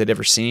movies they'd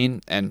ever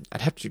seen, and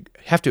I'd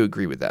have to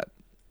agree with that.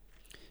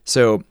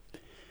 So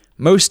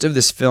most of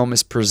this film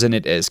is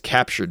presented as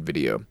captured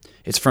video.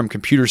 It's from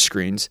computer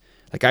screens.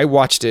 Like I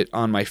watched it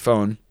on my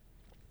phone,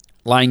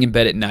 lying in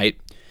bed at night,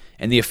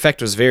 and the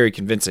effect was very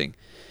convincing.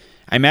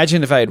 I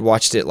imagine if I had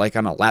watched it like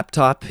on a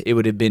laptop, it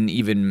would have been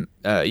even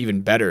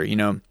better. You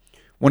know,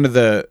 one of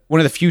the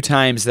few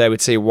times that I would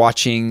say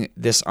watching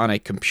this on a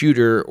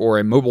computer or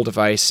a mobile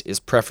device is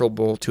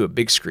preferable to a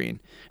big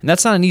screen. And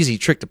that's not an easy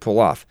trick to pull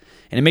off.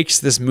 And it makes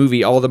this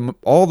movie all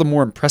the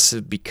more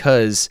impressive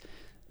because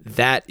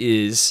that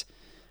is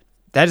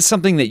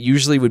something that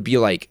usually would be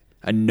like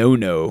a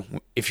no-no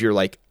if you're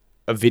like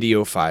a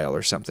video file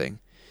or something.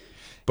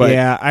 But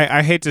yeah,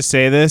 I hate to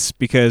say this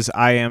because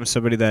I am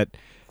somebody that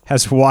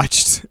has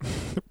watched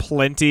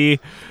plenty,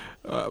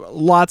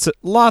 lots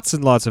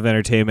and lots of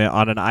entertainment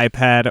on an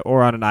iPad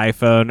or on an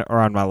iPhone or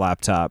on my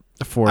laptop.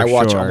 I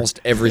watch almost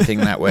everything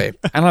that way.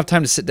 I don't have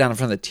time to sit down in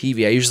front of the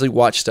TV. I usually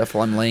watch stuff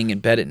while I'm laying in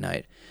bed at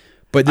night.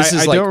 But this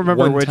is I like don't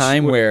remember one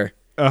time where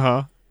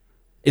Uh-huh.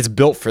 it's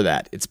built for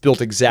that. It's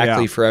built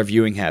exactly Yeah. for our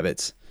viewing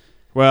habits.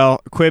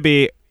 Well,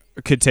 Quibi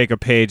could take a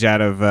page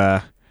out of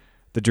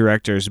the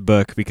director's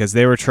book because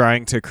they were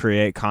trying to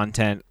create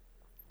content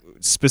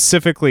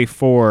specifically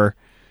for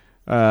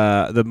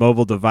the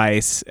mobile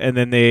device, and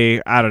then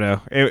I don't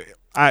know.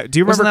 Do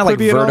you Wasn't remember that like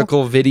Quibi at all?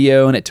 vertical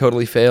video and it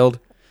totally failed?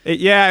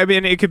 Yeah, I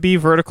mean, it could be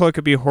vertical, it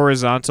could be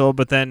horizontal,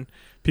 but then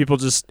people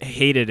just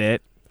hated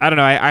it. I don't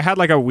know. I had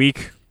like a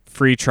week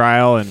free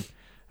trial, and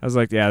I was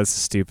like, yeah, this is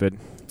stupid.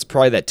 It's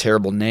probably that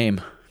terrible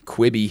name,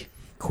 Quibi.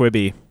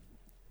 Quibi.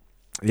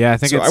 Yeah, I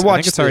think So it's I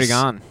watched it's already this-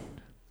 gone.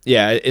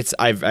 Yeah,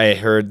 I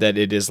heard that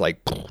it is like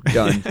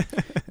done.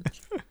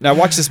 Now I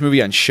watched this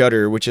movie on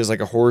Shudder, which is like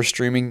a horror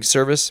streaming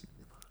service.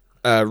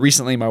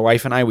 Recently, my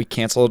wife and we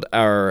canceled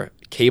our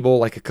cable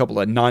like a couple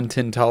of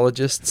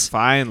non-tentologists.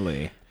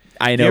 Finally.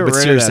 I know, Get but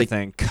rid seriously, of that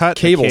thing. Cut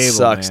cable the cable,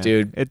 sucks, man.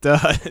 dude. It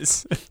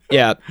does.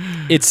 yeah,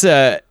 it's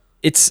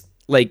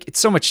like it's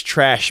so much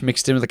trash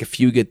mixed in with like a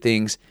few good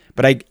things.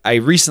 But I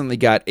recently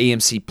got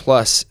AMC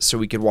Plus so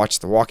we could watch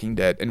The Walking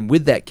Dead, and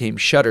with that came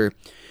Shudder,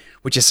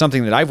 which is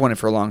something that I've wanted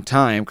for a long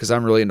time because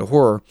I'm really into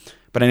horror,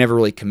 but I never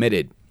really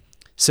committed.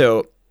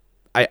 So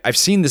I've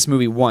seen this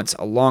movie once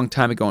a long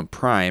time ago on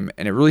Prime,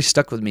 and it really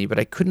stuck with me, but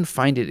I couldn't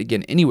find it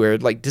again anywhere.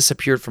 It like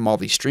disappeared from all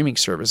these streaming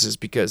services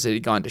because it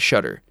had gone to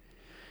Shudder.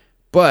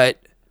 But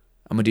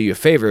I'm going to do you a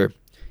favor.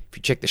 If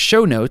you check the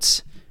show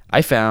notes,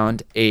 I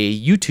found a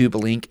YouTube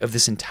link of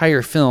this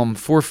entire film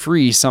for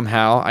free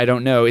somehow. I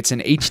don't know. It's in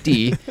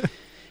HD.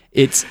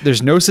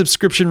 There's no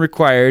subscription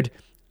required.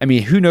 I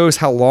mean, who knows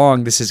how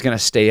long this is going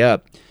to stay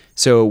up.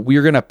 So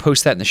we're going to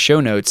post that in the show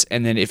notes.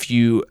 And then if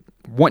you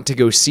want to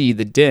go see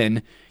The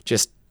Den,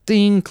 just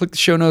click the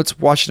show notes,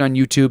 watch it on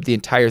YouTube. The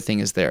entire thing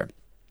is there.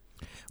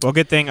 Well,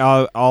 good thing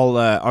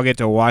I'll get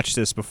to watch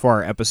this before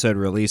our episode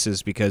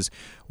releases, because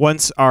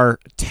once our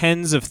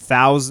tens of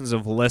thousands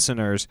of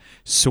listeners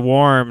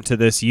swarm to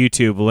this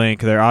YouTube link,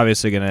 they're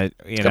obviously gonna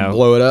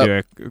blow it up.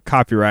 do a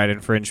copyright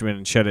infringement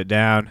and shut it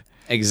down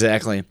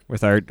Exactly.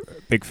 with our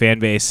big fan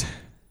base.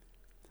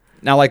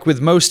 Now, like with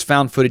most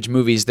found footage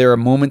movies, there are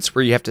moments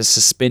where you have to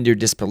suspend your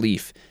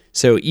disbelief.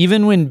 So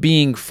even when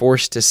being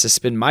forced to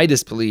suspend my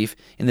disbelief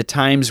in the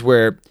times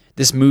where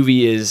this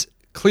movie is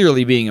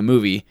clearly being a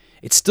movie,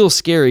 it's still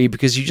scary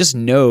because you just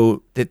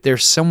know that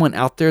there's someone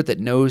out there that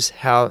knows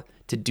how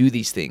to do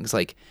these things,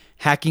 like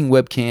hacking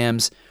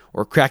webcams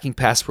or cracking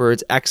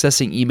passwords,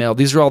 accessing email.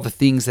 These are all the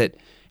things that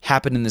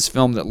happen in this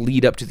film that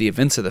lead up to the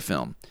events of the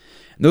film.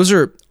 And those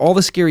are all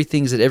the scary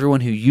things that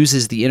everyone who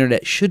uses the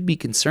internet should be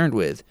concerned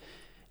with.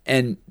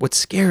 And what's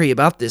scary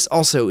about this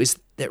also is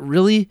that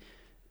really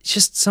it's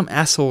just some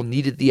asshole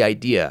needed the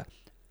idea.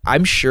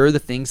 I'm sure the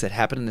things that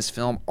happen in this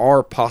film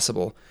are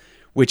possible,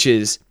 which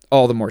is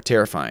all the more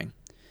terrifying.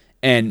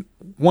 And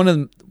one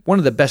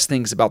of the best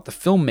things about the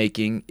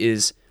filmmaking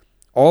is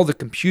all the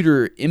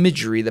computer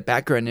imagery, the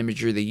background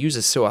imagery they use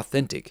is so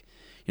authentic.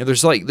 You know,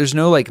 there's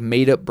no like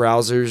made up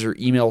browsers or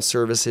email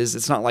services.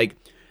 It's not like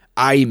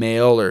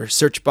iMail or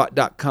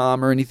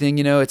searchbot.com or anything,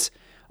 you know, it's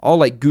all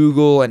like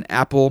Google and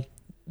Apple.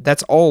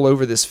 That's all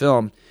over this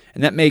film.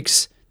 And that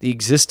makes the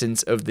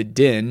existence of the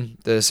Den,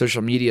 the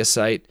social media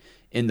site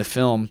in the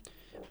film,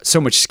 so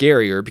much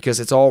scarier because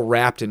it's all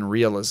wrapped in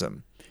realism.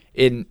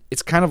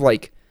 It's kind of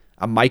like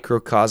a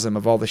microcosm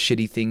of all the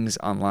shitty things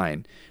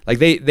online. Like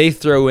they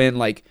throw in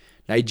like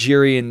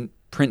Nigerian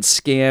print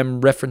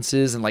scam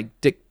references and like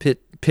dick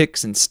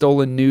pics and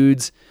stolen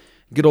nudes,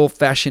 good old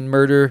fashioned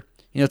murder.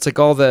 You know, it's like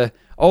all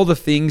the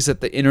things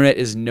that the internet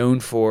is known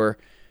for,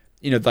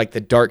 you know, like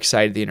the dark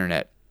side of the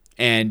internet.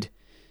 And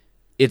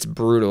it's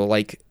brutal.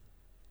 Like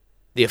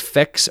the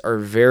effects are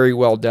very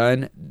well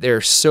done.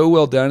 They're so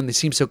well done and they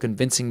seem so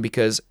convincing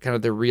because kind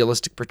of the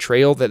realistic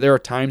portrayal that there are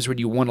times when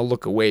you want to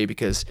look away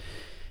because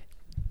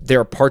there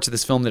are parts of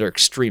this film that are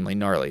extremely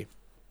gnarly.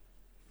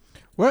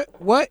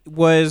 What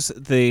was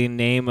the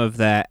name of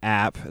that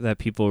app that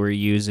people were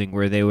using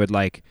where they would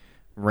like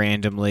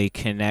randomly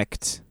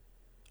connect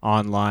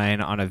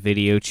online on a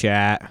video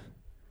chat?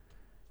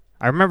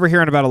 I remember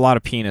hearing about a lot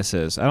of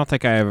penises. I don't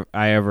think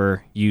I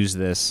ever used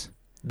this.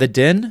 The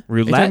Den?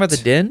 Roulette? Are you talking about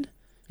the Den?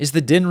 Is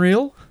the Den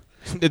real?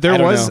 There I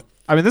don't was. know.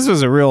 I mean, this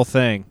was a real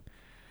thing.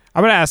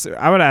 I'm gonna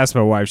ask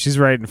my wife. She's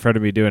right in front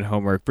of me doing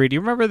homework. Bree, do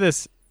you remember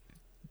this?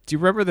 Do you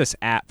remember this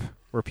app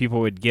where people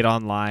would get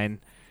online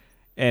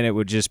and it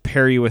would just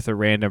pair you with a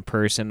random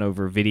person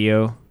over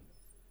video?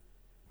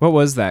 What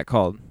was that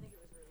called?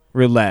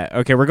 Roulette.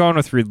 Okay, we're going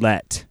with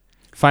roulette.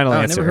 Final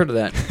I answer. never heard of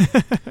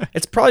that.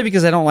 It's probably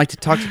because I don't like to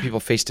talk to people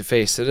face to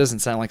face. So it doesn't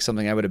sound like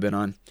something I would have been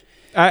on.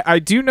 I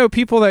do know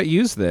people that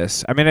use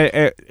this. I mean,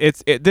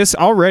 it's this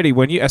already.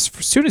 As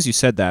soon as you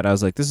said that, I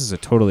was like, this is a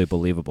totally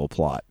believable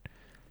plot.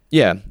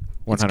 Yeah,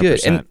 it's 100%.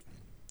 good.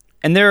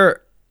 And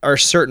there are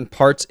certain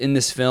parts in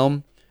this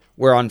film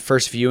where on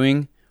first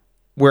viewing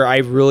where I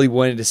really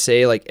wanted to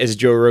say, like, as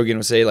Joe Rogan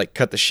would say, like,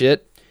 cut the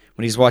shit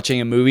when he's watching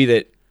a movie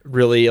that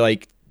really,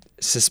 like,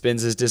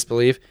 suspends his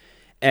disbelief.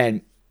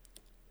 And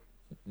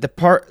the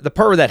part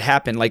where that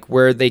happened, like,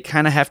 where they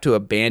kind of have to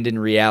abandon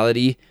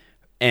reality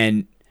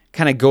and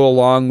kind of go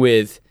along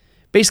with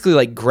basically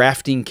like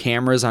grafting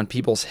cameras on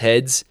people's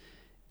heads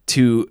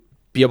to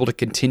be able to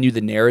continue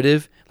the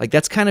narrative. Like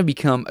that's kind of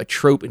become a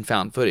trope in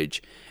found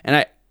footage.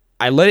 And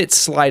I let it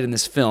slide in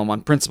this film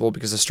on principle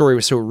because the story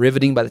was so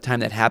riveting by the time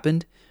that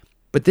happened.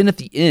 But then at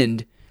the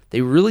end,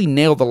 they really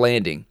nail the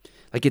landing.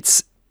 Like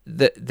it's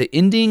the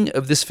ending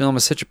of this film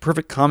is such a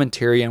perfect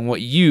commentary on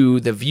what you,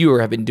 the viewer,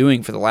 have been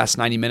doing for the last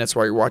 90 minutes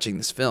while you're watching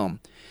this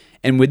film.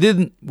 And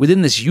within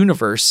this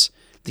universe,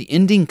 the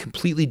ending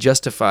completely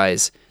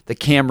justifies the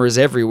cameras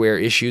everywhere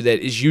issue that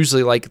is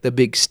usually like the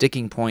big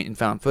sticking point in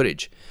found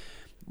footage.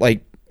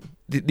 Like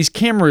these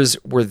cameras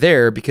were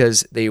there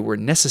because they were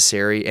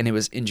necessary and it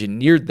was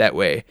engineered that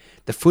way.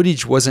 The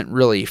footage wasn't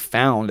really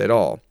found at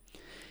all.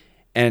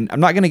 And I'm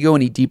not going to go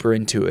any deeper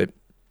into it.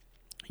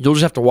 You'll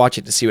just have to watch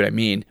it to see what I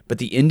mean. But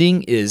the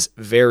ending is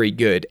very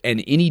good.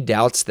 And any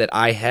doubts that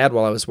I had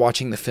while I was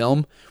watching the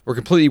film were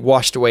completely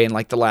washed away in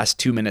like the last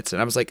 2 minutes.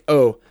 And I was like,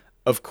 oh,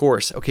 of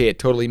course. Okay, it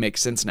totally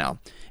makes sense now.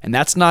 And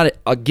that's not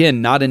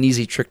an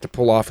easy trick to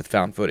pull off with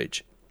found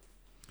footage.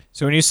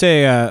 So when you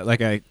say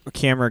like a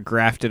camera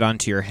grafted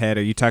onto your head,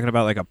 are you talking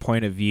about like a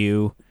point of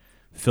view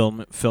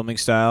filming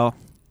style?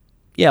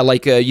 Yeah,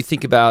 like you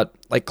think about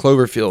like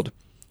Cloverfield.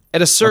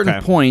 At a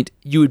certain point,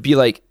 you would be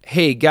like,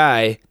 hey,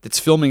 guy that's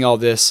filming all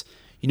this,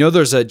 you know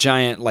there's a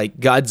giant like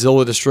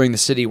Godzilla destroying the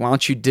city. Why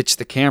don't you ditch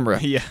the camera?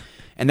 Yeah.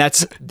 And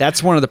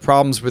that's one of the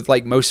problems with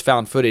like most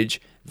found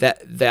footage.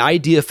 That the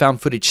idea of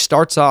found footage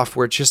starts off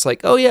where it's just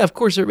like, oh yeah, of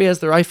course everybody has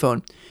their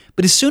iPhone.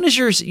 But as soon as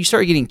you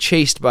start getting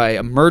chased by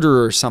a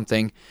murderer or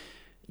something,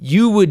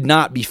 you would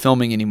not be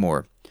filming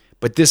anymore.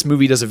 But this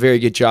movie does a very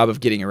good job of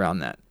getting around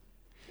that.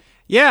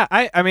 Yeah,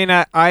 I mean,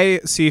 I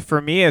see.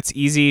 For me, it's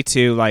easy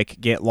to like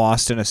get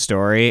lost in a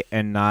story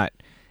and not.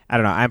 I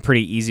don't know. I'm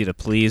pretty easy to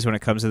please when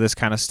it comes to this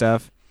kind of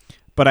stuff.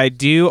 But I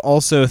do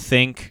also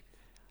think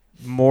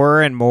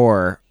more and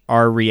more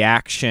our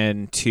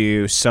reaction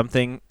to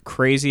something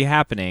crazy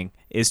happening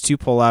is to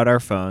pull out our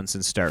phones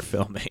and start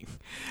filming.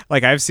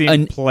 Like I've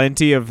seen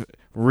plenty of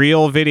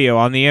real video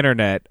on the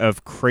internet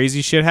of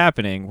crazy shit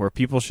happening where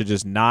people should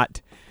just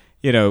not,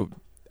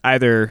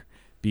 either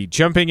be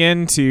jumping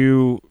in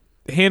to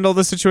handle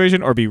the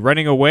situation or be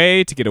running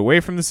away to get away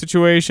from the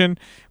situation,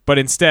 but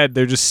instead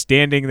they're just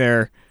standing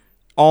there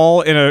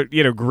all in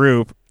a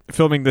group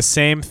filming the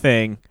same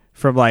thing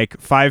from like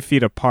 5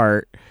 feet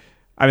apart.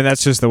 I mean,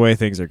 that's just the way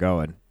things are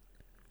going.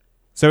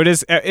 So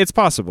it's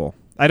possible.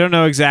 I don't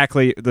know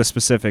exactly the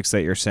specifics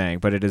that you're saying,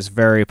 but it is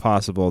very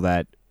possible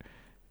that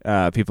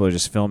people are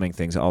just filming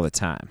things all the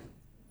time.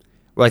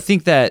 Well, I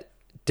think that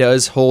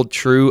does hold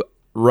true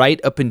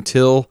right up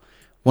until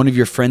one of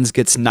your friends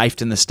gets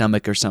knifed in the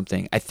stomach or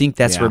something. I think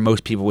that's where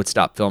most people would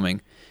stop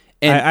filming.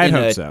 And I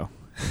hope so.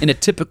 In a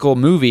typical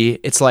movie,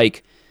 it's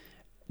like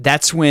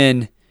that's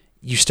when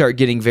you start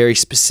getting very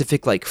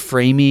specific, like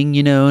framing,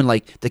 and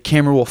like the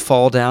camera will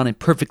fall down and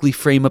perfectly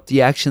frame up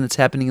the action that's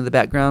happening in the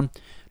background.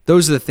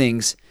 Those are the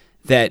things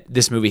that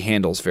this movie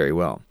handles very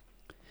well.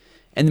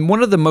 And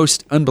one of the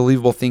most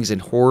unbelievable things in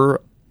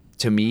horror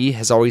to me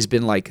has always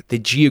been like the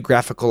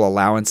geographical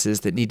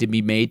allowances that need to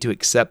be made to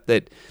accept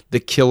that the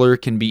killer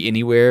can be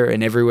anywhere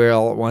and everywhere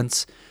all at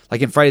once.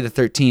 Like in Friday the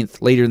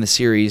 13th, later in the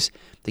series,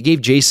 they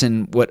gave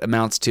Jason what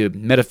amounts to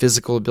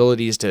metaphysical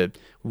abilities to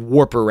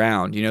warp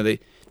around.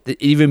 It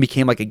even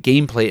became like a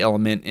gameplay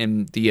element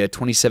in the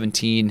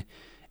 2017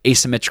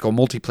 asymmetrical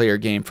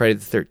multiplayer game, Friday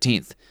the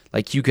 13th.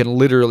 Like you can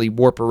literally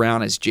warp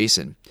around as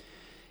Jason.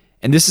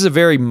 And this is a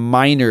very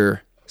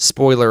minor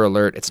spoiler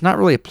alert. It's not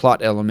really a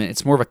plot element.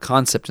 It's more of a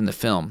concept in the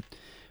film.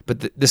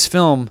 But this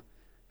film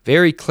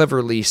very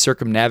cleverly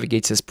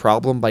circumnavigates this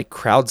problem by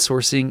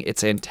crowdsourcing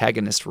its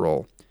antagonist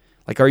role.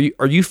 Like, are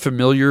you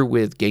familiar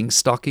with gang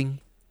stalking?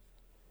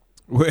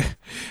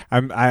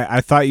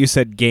 I thought you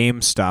said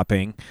game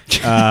stopping.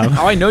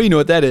 Oh, I know you know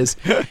what that is.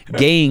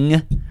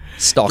 Gang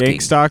stalking. Gang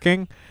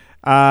stalking?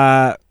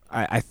 I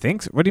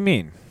think. What do you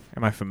mean?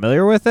 Am I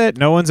familiar with it?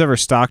 No one's ever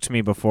stalked me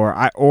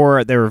before,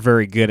 or they were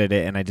very good at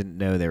it, and I didn't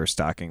know they were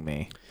stalking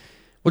me.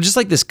 Well, just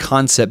like this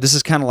concept, this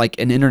is kind of like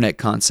an internet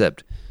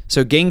concept.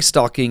 So gang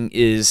stalking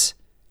is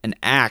an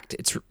act.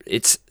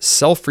 It's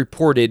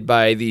self-reported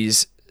by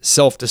these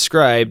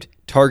self-described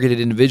targeted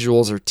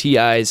individuals or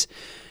TIs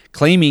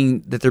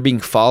claiming that they're being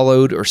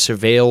followed or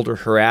surveilled or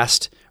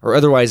harassed or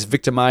otherwise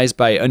victimized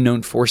by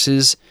unknown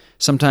forces,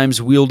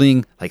 sometimes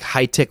wielding like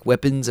high-tech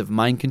weapons of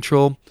mind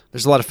control.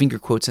 There's a lot of finger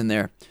quotes in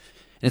there.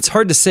 And it's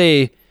hard to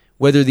say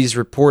whether these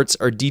reports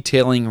are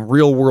detailing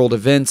real-world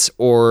events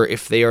or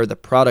if they are the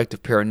product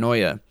of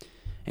paranoia.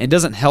 And it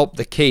doesn't help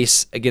the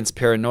case against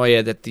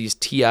paranoia that these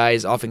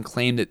TIs often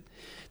claim that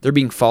they're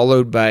being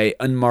followed by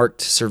unmarked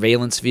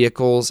surveillance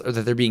vehicles or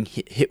that they're being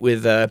hit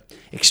with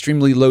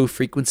extremely low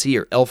frequency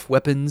or ELF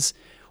weapons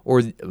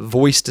or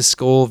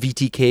voice-to-skull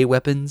VTK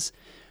weapons.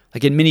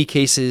 Like in many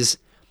cases,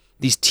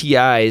 these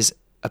TIs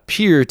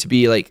appear to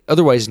be like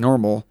otherwise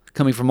normal,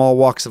 coming from all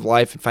walks of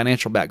life and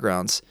financial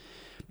backgrounds.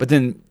 But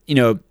then,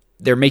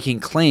 they're making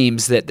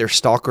claims that their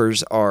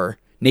stalkers are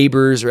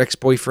neighbors or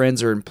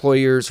ex-boyfriends or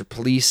employers or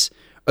police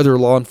other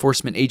law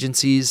enforcement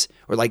agencies,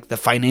 or like the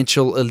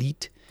financial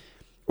elite,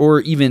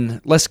 or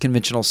even less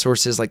conventional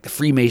sources like the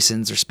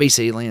Freemasons or space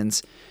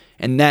aliens.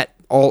 And that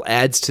all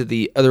adds to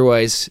the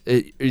otherwise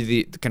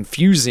the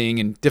confusing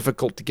and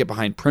difficult to get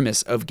behind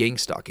premise of gang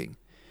stalking.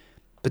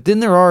 But then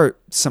there are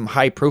some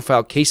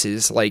high-profile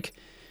cases like,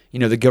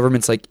 the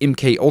government's like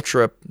MK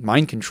Ultra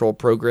mind control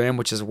program,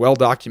 which is well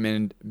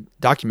documented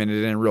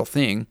and a real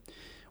thing,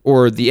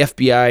 or the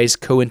FBI's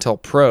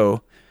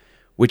COINTELPRO,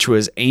 which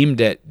was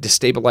aimed at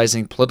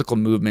destabilizing political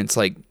movements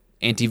like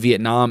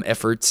anti-Vietnam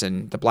efforts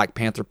and the Black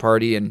Panther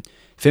Party and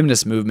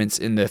feminist movements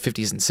in the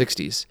 50s and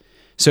 60s.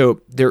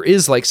 So there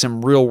is like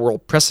some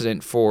real-world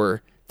precedent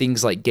for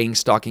things like gang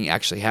stalking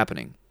actually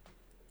happening.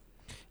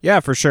 Yeah,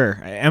 for sure.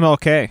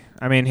 MLK.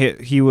 I mean,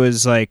 he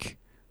was like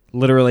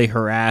literally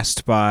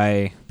harassed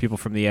by people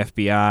from the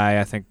FBI.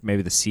 I think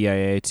maybe the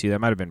CIA too. That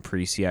might have been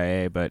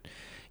pre-CIA, but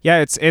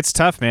yeah, it's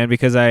tough, man,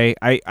 because I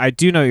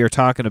do know what you're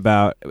talking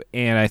about,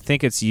 and I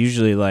think it's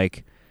usually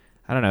like,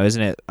 I don't know,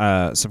 isn't it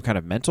some kind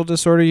of mental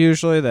disorder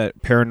usually,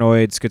 that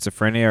paranoid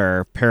schizophrenia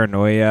or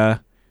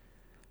paranoia?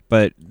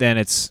 But then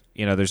it's,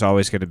 there's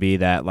always going to be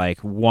that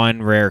like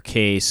one rare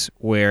case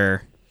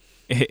where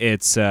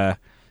it's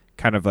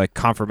kind of like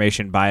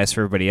confirmation bias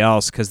for everybody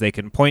else because they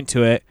can point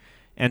to it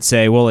and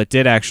say, well, it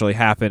did actually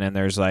happen, and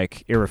there's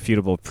like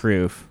irrefutable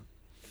proof.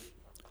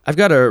 I've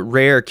got a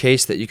rare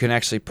case that you can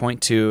actually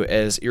point to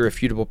as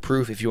irrefutable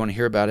proof if you want to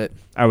hear about it.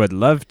 I would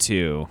love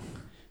to.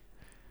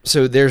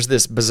 So there's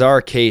this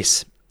bizarre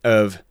case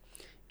of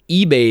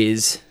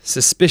eBay's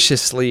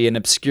suspiciously and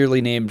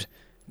obscurely named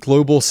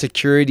Global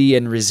Security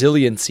and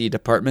Resiliency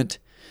Department,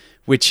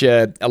 which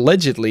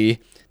allegedly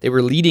they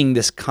were leading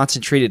this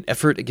concentrated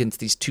effort against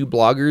these two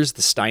bloggers,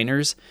 the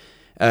Steiners.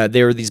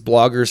 They were these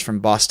bloggers from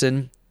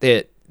Boston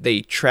that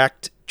they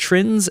tracked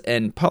trends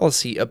and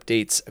policy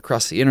updates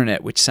across the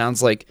internet, which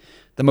sounds like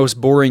the most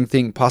boring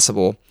thing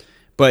possible.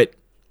 But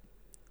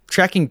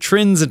tracking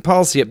trends and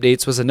policy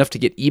updates was enough to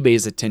get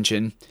eBay's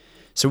attention.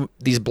 So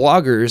these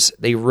bloggers,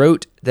 they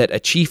wrote that a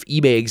chief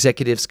eBay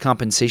executive's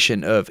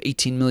compensation of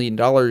 $18 million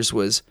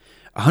was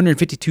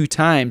 152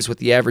 times what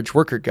the average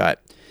worker got.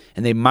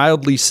 And they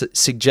mildly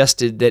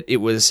suggested that it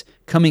was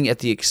coming at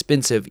the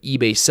expense of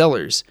eBay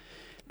sellers.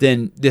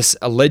 Then this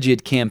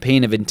alleged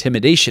campaign of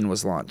intimidation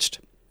was launched.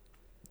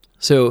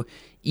 So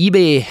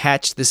eBay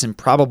hatched this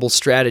improbable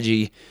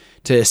strategy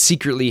to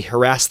secretly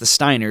harass the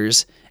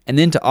Steiners and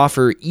then to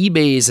offer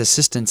eBay's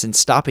assistance in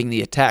stopping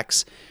the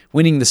attacks,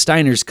 winning the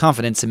Steiners'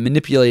 confidence and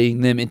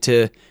manipulating them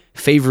into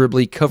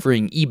favorably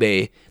covering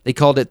eBay. They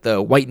called it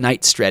the White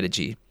Knight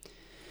strategy.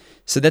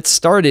 So that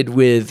started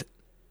with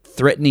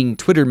threatening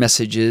Twitter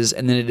messages,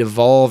 and then it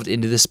evolved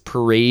into this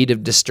parade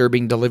of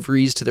disturbing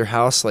deliveries to their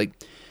house. Like,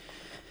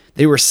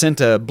 they were sent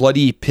a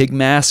bloody pig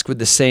mask with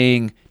the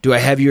saying, "Do I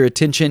have your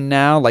attention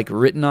now?" like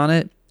written on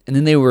it. And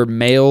then they were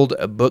mailed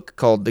a book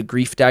called The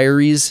Grief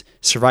Diaries,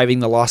 Surviving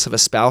the Loss of a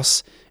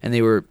Spouse. And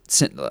they were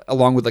sent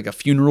along with like a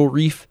funeral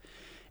wreath.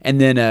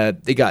 And then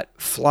they got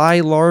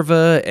fly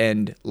larvae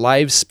and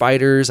live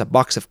spiders, a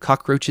box of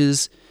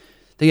cockroaches.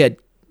 There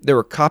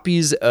were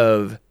copies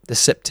of the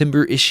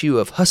September issue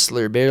of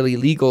Hustler, Barely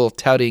Legal,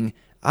 touting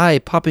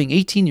eye-popping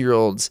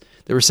 18-year-olds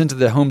that were sent to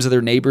the homes of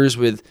their neighbors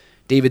with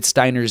David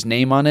Steiner's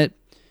name on it.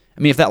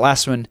 I mean, if that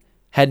last one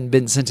hadn't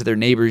been sent to their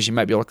neighbors, you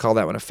might be able to call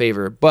that one a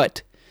favor.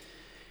 But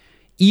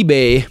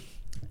eBay,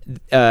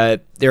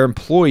 their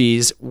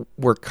employees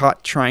were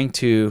caught trying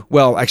to,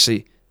 well,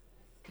 actually,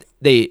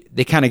 they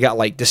kind of got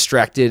like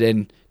distracted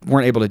and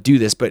weren't able to do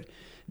this, but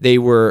they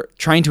were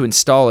trying to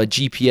install a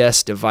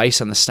GPS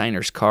device on the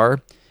Steiner's car,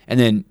 and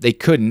then they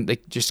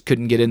just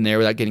couldn't get in there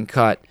without getting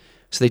caught.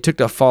 So they took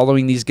to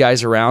following these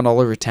guys around all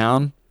over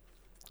town,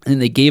 and then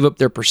they gave up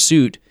their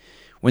pursuit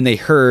when they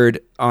heard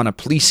on a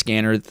police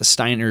scanner that the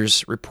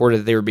Steiners reported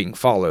that they were being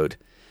followed.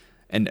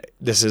 And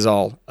this is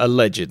all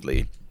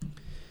allegedly.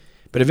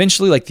 But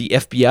eventually, like, the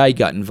FBI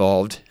got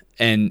involved,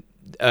 and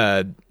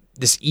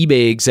this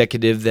eBay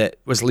executive that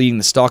was leading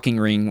the stalking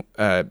ring,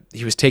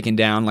 he was taken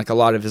down. Like, a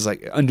lot of his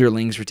like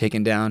underlings were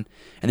taken down,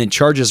 and then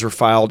charges were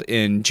filed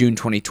in June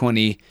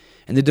 2020,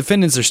 and the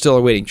defendants are still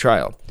awaiting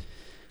trial.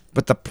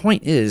 But the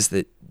point is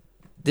that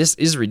this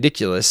is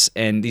ridiculous,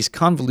 and these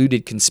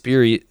convoluted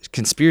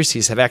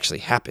conspiracies have actually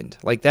happened.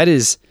 Like,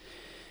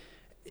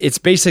 it's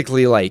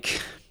basically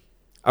like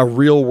a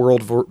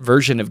real-world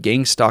version of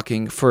gang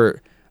stalking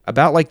for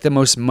about like the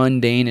most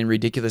mundane and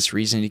ridiculous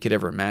reason you could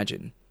ever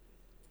imagine.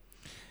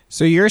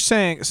 So you're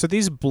saying, so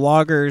these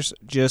bloggers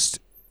just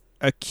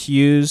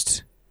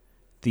accused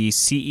the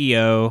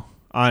CEO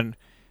on,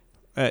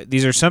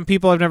 these are some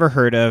people I've never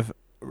heard of,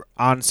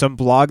 on some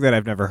blog that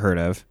I've never heard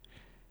of,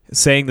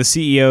 saying the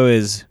CEO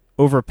is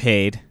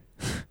overpaid.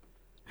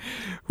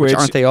 Which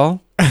aren't they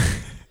all?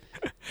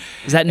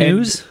 Is that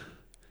news?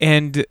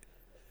 And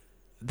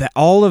that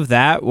all of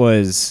that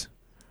was,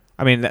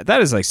 I mean,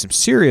 that is like some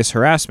serious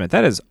harassment.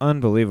 That is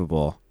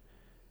unbelievable.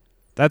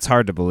 That's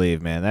hard to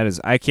believe, man. I'm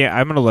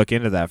going to look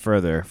into that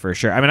further for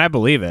sure. I mean, I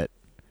believe it,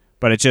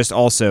 but it just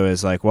also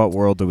is like, what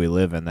world do we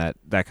live in that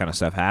kind of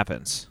stuff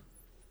happens?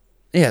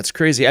 Yeah, it's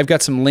crazy. I've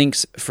got some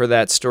links for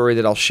that story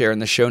that I'll share in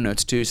the show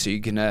notes too, so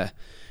you can,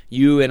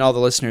 you and all the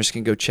listeners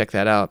can go check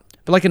that out.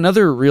 But like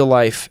another real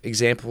life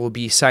example would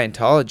be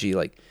Scientology.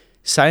 Like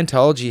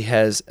Scientology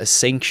has a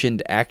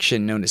sanctioned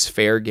action known as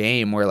fair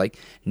game, where like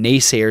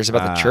naysayers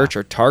about the church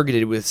are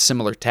targeted with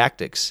similar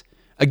tactics.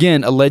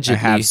 Again, allegedly.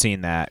 I have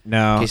seen that.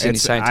 No, in case any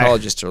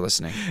Scientologists are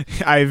listening.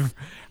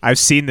 I've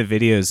seen the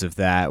videos of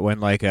that when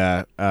like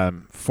a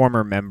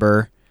former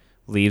member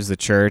leaves the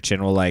church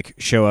and will like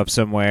show up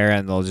somewhere,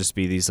 and there'll just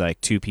be these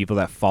like two people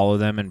that follow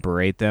them and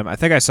berate them. I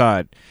think I saw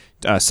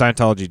a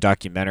Scientology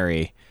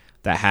documentary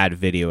that had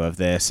video of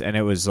this, and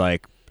it was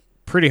like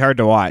pretty hard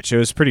to watch. It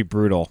was pretty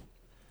brutal.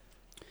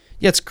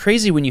 Yeah, it's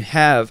crazy when you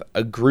have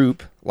a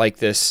group like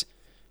this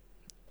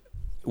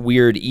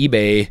weird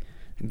eBay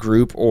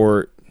group,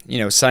 or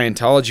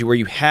Scientology, where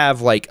you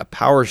have like a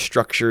power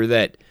structure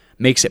that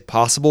makes it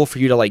possible for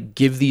you to like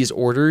give these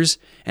orders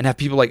and have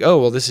people like,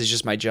 oh, well, this is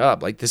just my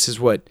job. Like, this is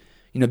what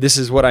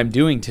I'm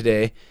doing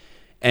today.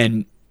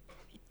 And,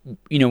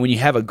 when you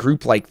have a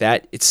group like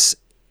that, it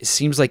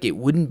seems like it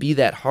wouldn't be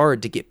that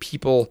hard to get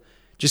people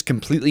just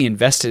completely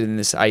invested in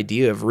this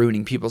idea of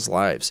ruining people's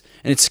lives.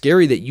 And it's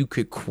scary that you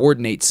could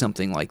coordinate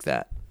something like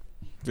that.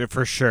 Yeah,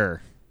 for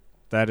sure.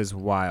 That is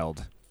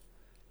wild.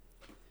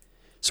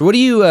 So what do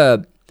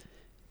you,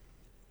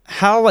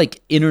 how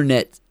like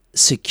internet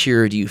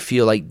secure do you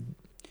feel like?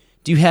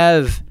 Do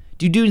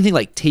you do anything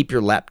like tape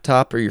your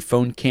laptop or your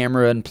phone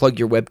camera and plug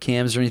your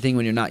webcams or anything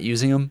when you're not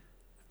using them?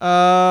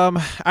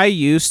 I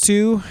used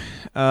to.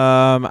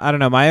 I don't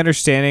know. My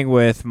understanding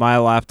with my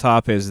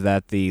laptop is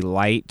that the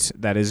light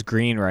that is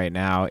green right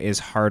now is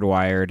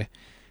hardwired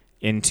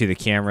into the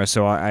camera,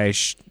 so I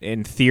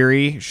in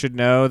theory should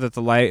know that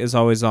the light is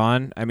always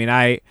on. I mean,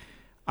 I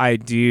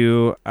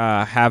do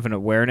have an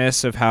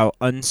awareness of how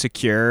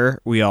unsecure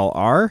we all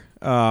are.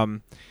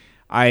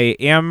 I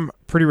am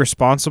pretty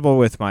responsible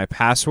with my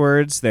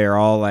passwords. They're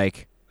all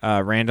like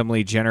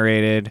randomly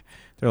generated.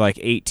 They're like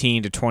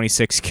 18 to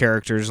 26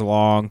 characters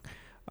long.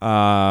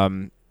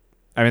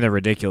 I mean, they're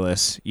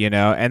ridiculous,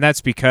 and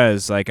that's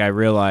because like I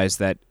realize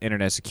that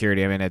internet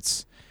security, I mean,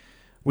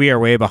 we are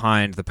way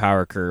behind the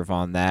power curve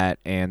on that,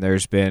 and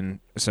there's been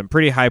some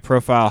pretty high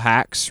profile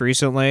hacks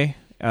recently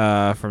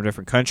from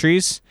different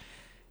countries.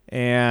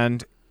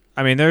 And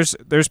I mean,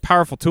 there's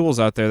powerful tools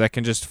out there that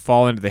can just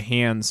fall into the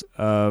hands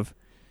of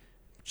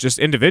just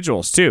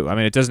individuals too. I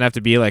mean, it doesn't have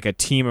to be like a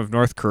team of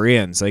North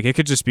Koreans. Like, it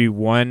could just be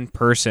one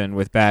person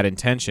with bad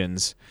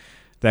intentions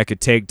that could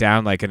take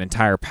down like an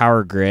entire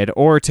power grid,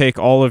 or take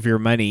all of your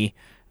money,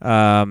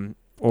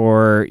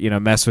 or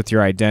mess with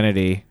your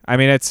identity. I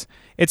mean, it's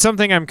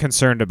something I'm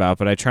concerned about,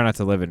 but I try not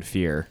to live in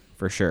fear,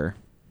 for sure.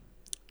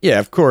 Yeah,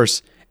 of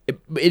course. It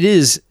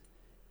is.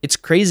 It's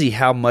crazy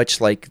how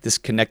much like this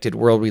connected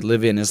world we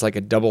live in is like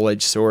a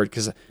double-edged sword,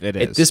 because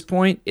at this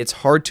point it's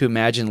hard to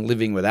imagine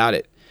living without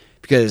it,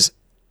 because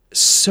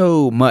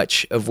so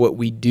much of what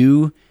we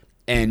do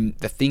and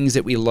the things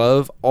that we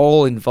love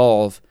all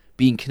involve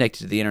being connected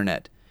to the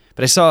internet.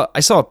 But I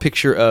saw a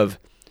picture of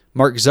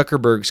Mark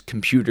Zuckerberg's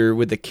computer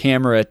with the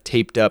camera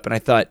taped up, and I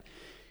thought,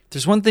 if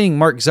there's one thing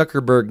Mark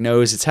Zuckerberg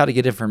knows, it's how to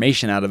get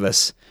information out of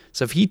us.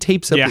 So if he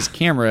tapes up his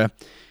camera,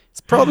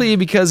 it's probably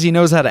because he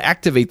knows how to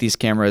activate these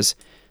cameras.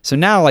 So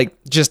now, like,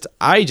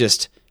 I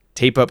just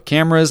tape up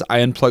cameras. I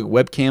unplug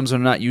webcams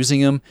when I'm not using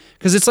them,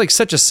 because it's like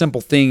such a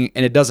simple thing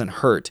and it doesn't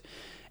hurt.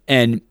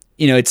 And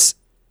I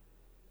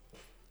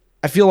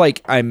feel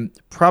like I'm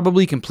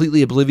probably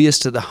completely oblivious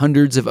to the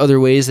hundreds of other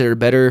ways that are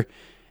better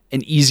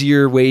and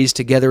easier ways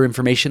to gather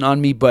information on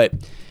me. But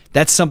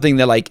that's something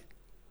that like,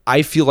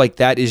 I feel like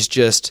that is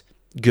just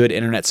good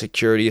internet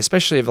security,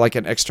 especially if like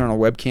an external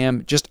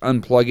webcam, just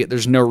unplug it.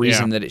 There's no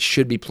reason that it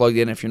should be plugged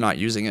in if you're not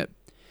using it.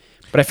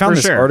 But I found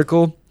this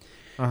article,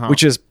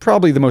 which is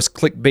probably the most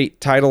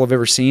clickbait title I've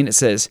ever seen. It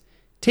says,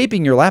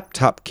 taping your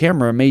laptop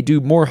camera may do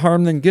more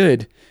harm than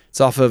good. It's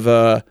off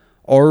of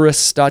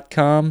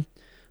Aurus.com,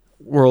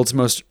 world's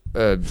most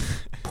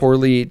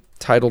poorly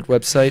titled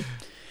website.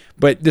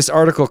 But this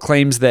article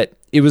claims that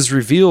it was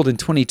revealed in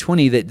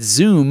 2020 that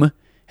Zoom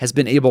has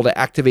been able to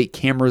activate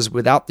cameras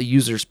without the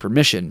user's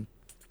permission,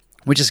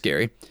 which is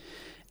scary.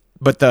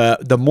 But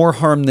the more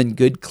harm than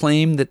good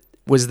claim that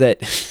was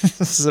that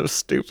so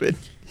stupid,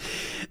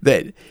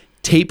 that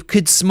tape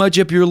could smudge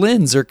up your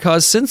lens or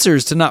cause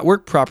sensors to not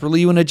work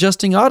properly when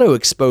adjusting auto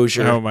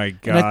exposure. Oh my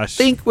gosh. And I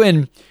think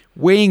when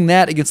weighing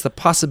that against the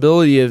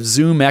possibility of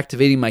Zoom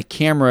activating my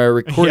camera,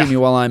 recording me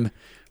while I'm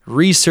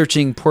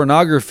researching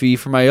pornography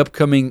for my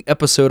upcoming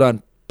episode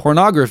on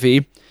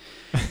pornography,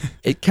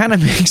 it kind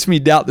of makes me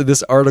doubt that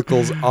this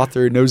article's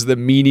author knows the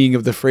meaning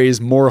of the phrase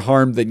more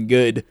harm than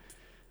good.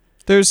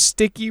 There's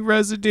sticky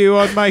residue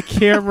on my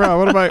camera.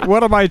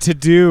 What am I to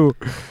do?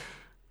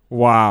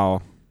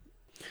 Wow.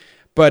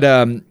 But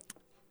have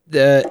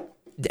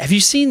you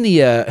seen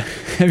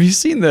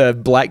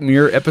the Black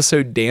Mirror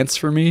episode Dance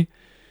for Me?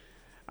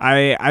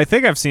 I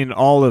think I've seen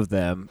all of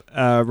them.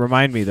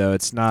 Remind me though,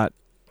 it's not.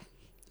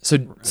 So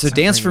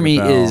Dance for Me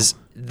is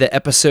the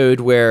episode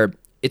where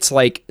it's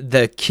like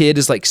the kid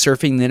is like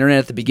surfing the internet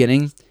at the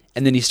beginning,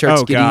 and then he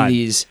starts getting God.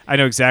 these I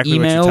know exactly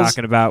emails. what you're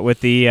talking about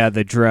with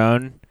the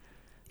drone.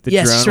 The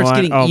yes, drone he starts one.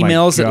 getting Oh my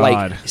emails that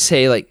God.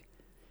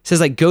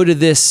 says go to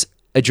this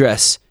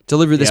address,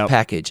 deliver this Yep.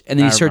 package, and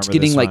then I he starts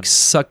remember getting this one.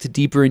 sucked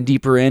deeper and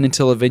deeper in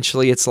until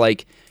eventually it's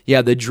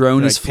the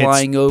drone is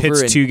flying over.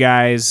 Pits and two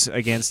guys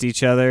against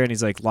each other, and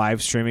he's like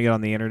live streaming it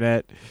on the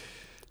internet.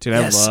 Dude,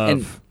 Yes,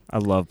 I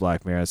love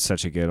Black Mirror. It's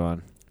such a good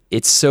one.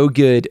 it's so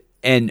good.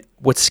 And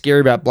what's scary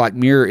about Black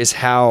Mirror is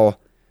how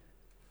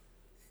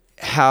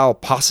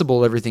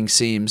possible everything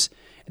seems.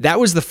 That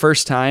was the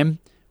first time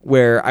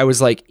where I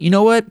was like, you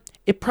know what?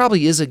 It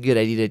probably is a good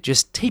idea to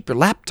just tape your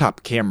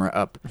laptop camera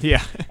up.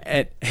 Yeah.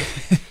 And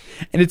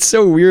and it's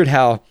so weird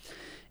how,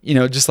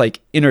 just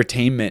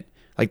entertainment,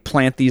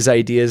 plant these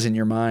ideas in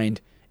your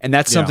mind. And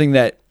that's something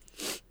that,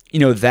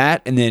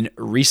 that and then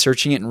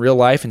researching it in real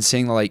life and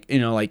seeing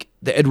the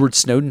Edward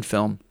Snowden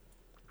film.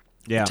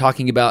 Yeah.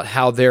 Talking about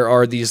how there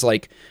are these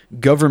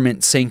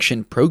government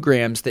sanctioned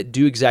programs that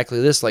do exactly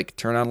this,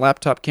 turn on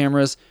laptop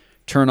cameras,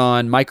 turn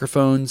on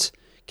microphones,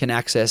 can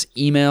access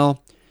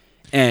email.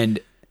 And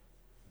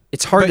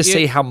it's hard to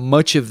say how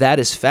much of that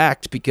is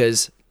fact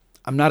because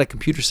I'm not a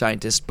computer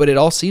scientist, but it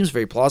all seems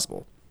very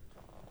plausible.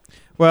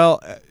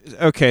 Well,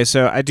 okay,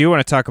 so I do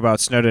want to talk about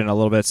Snowden a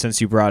little bit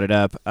since you brought it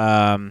up.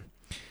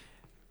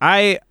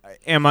 I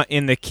am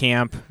in the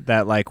camp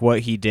that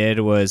what he did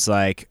was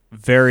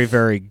very,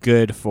 very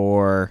good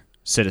for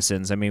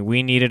citizens. I mean,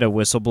 we needed a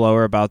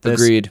whistleblower about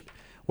this. Agreed.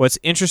 What's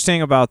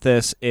interesting about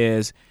this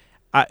is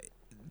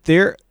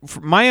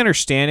my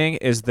understanding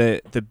is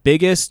that the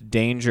biggest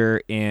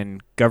danger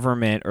in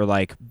government or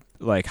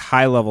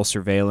high level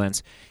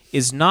surveillance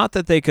is not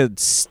that they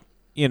could,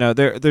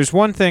 there's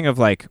one thing of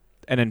an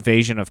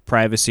invasion of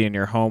privacy in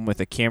your home with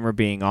a camera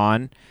being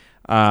on.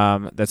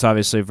 That's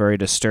obviously very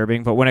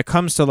disturbing. But when it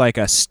comes to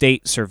a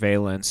state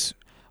surveillance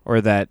or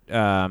that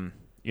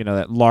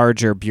that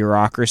larger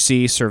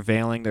bureaucracy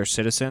surveilling their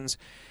citizens,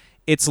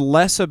 it's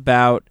less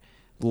about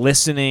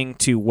listening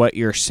to what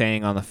you're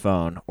saying on the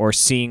phone or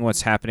seeing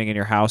what's happening in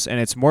your house,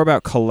 and it's more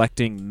about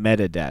collecting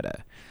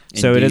metadata.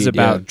 So it is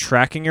about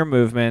tracking your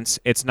movements.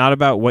 It's not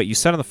about what you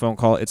said on the phone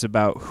call. It's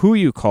about who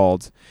you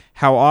called,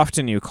 how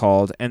often you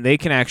called, and they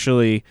can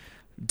actually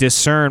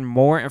discern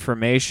more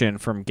information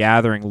from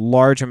gathering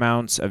large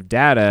amounts of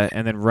data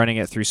and then running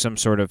it through some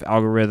sort of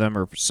algorithm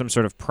or some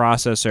sort of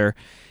processor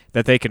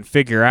that they can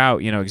figure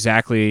out,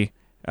 exactly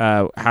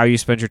how you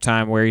spend your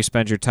time, where you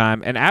spend your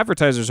time. And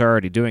advertisers are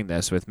already doing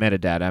this with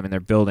metadata. I mean, they're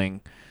building,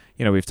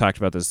 we've talked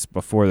about this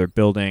before, they're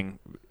building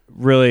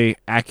really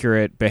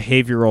accurate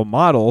behavioral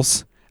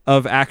models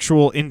of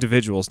actual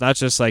individuals, not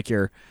just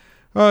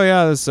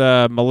this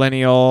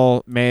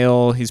millennial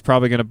male, he's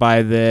probably going to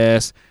buy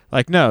this.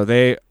 No,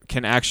 they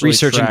can actually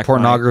researching track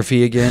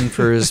pornography again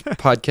for his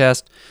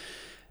podcast.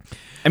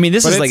 I mean,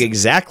 this is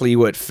exactly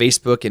what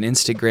Facebook and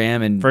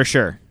Instagram and for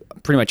sure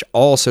pretty much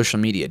all social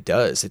media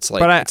does. It's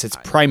it's its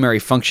primary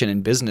function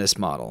and business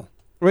model.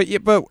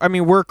 But I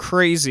mean, we're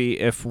crazy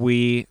if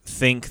we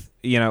think,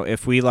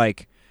 if we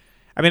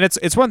I mean,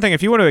 it's one thing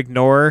if you want to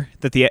ignore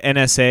that the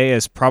NSA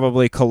is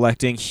probably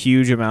collecting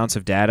huge amounts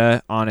of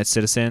data on its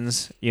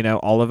citizens,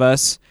 all of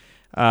us.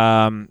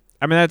 I mean,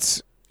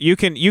 that's you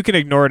can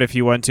ignore it if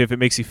you want to, if it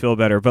makes you feel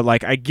better.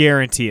 But I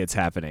guarantee it's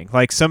happening.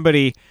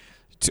 Somebody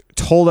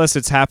told us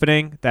it's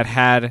happening that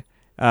had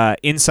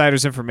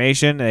insiders'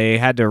 information. They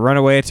had to run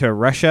away to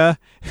Russia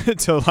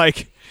to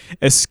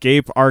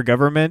escape our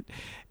government.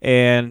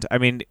 And I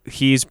mean,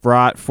 he's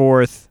brought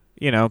forth,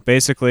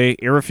 basically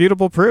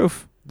irrefutable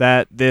proof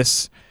that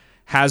this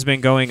has been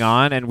going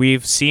on, and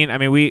we've seen. I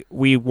mean,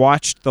 we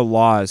watched the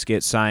laws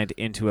get signed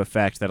into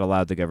effect that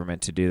allowed the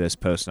government to do this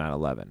post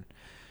 9/11.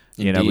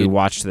 We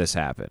watched this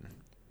happen.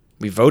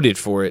 We voted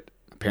for it,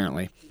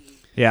 apparently.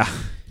 Yeah.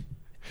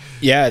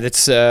 Yeah,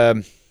 that's.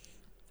 Have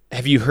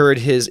you heard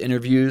his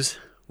interviews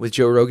with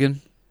Joe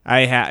Rogan?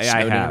 I have.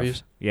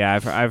 Interviews? Yeah,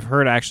 I've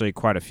heard actually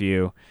quite a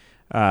few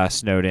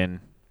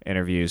Snowden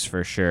interviews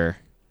for sure.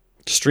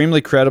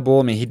 Extremely credible.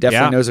 I mean, he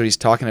definitely knows what he's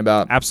talking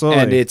about.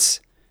 Absolutely. And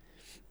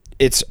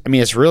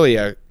it's really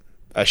a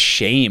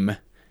shame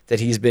that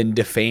he's been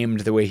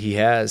defamed the way he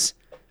has.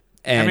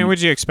 And I mean,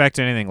 would you expect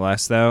anything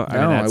less, though?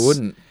 No, I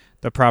wouldn't.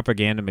 The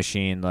propaganda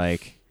machine,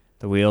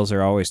 the wheels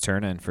are always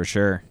turning for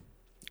sure.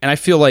 And I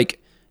feel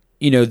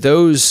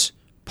those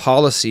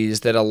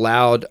policies that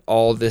allowed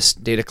all this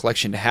data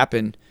collection to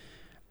happen,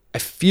 I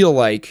feel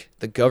like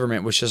the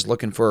government was just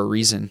looking for a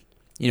reason.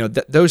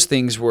 Those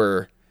things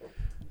were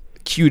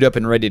queued up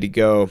and ready to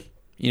go.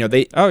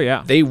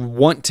 They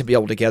want to be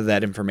able to gather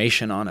that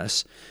information on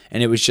us,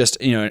 and it was just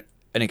an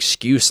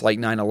excuse like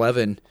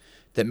 9/11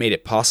 that made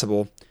it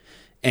possible.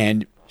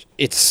 And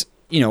it's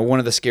one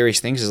of the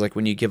scariest things is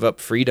when you give up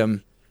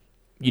freedom,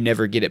 you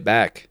never get it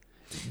back.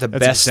 The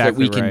best that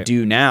we can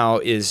do now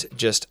is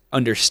just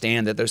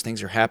understand that those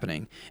things are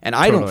happening. And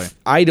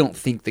I don't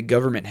think the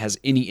government has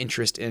any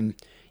interest in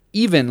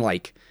even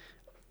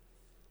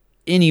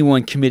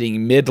anyone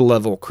committing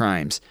mid-level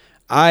crimes.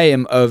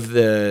 I'm of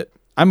the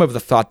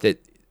thought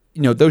that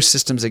those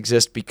systems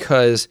exist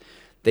because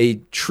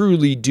they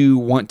truly do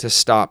want to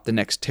stop the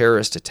next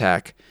terrorist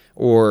attack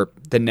or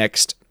the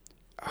next,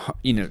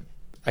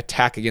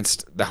 attack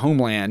against the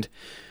homeland.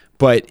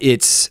 But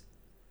it's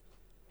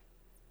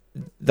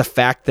the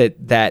fact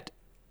that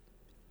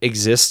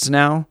exists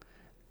now.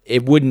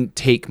 It wouldn't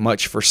take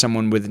much for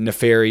someone with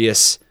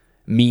nefarious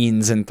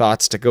means and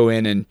thoughts to go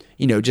in and,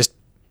 just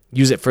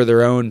use it for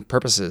their own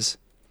purposes.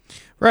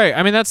 Right.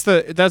 I mean, that's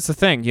the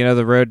thing.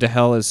 The road to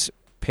hell is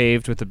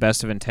paved with the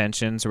best of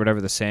intentions, or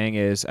whatever the saying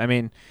is. I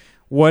mean,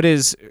 what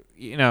is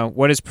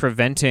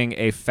preventing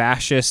a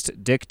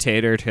fascist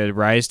dictator to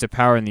rise to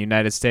power in the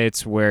United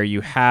States, where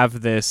you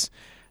have this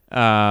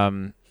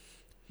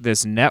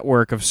this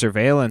network of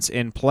surveillance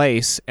in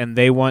place, and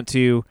they want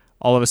to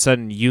all of a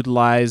sudden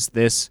utilize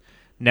this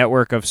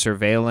network of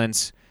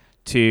surveillance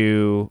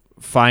to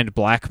find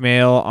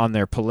blackmail on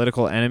their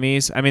political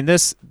enemies? I mean,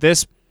 this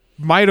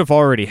might have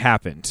already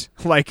happened.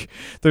 Like,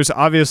 there's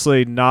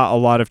obviously not a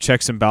lot of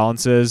checks and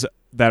balances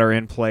that are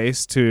in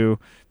place to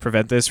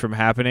prevent this from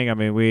happening. I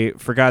mean,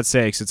 for God's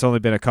sakes, it's only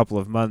been a couple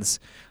of months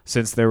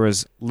since there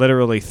was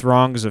literally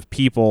throngs of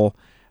people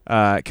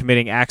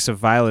committing acts of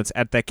violence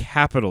at the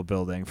Capitol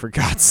building, for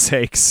God's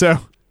sake. So,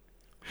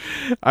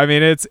 I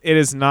mean, it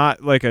is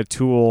not like a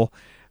tool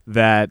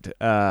that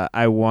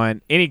I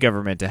want any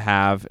government to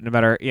have, no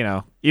matter,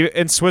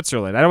 in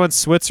Switzerland. I don't want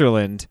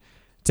Switzerland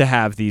to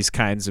have these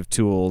kinds of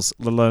tools,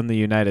 let alone the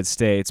United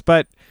States.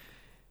 But,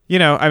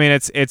 I mean,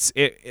 it's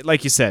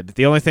like you said,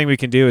 the only thing we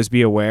can do is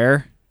be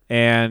aware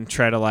and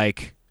try to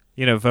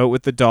vote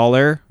with the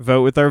dollar,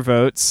 vote with our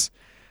votes.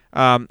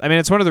 I mean,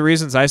 it's one of the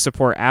reasons I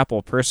support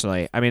Apple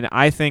personally. I mean,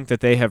 I think that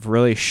they have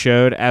really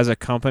showed as a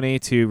company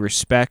to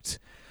respect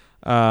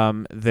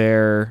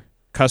their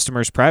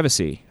customers'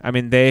 privacy. I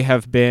mean, they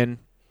have been,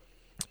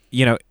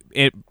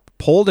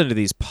 pulled into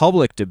these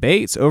public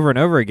debates over and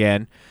over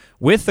again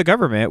with the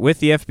government, with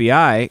the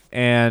FBI,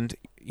 and,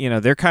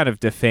 they're kind of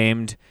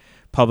defamed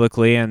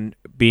publicly and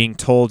being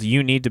told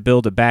you need to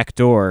build a back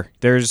door.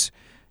 There's,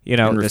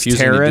 this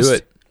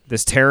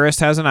terrorist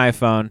has an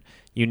iPhone.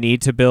 You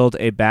need to build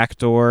a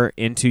backdoor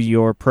into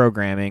your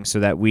programming so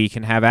that we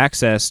can have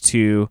access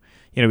to,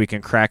 we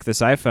can crack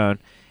this iPhone.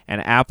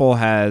 And Apple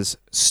has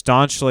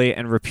staunchly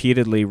and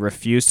repeatedly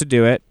refused to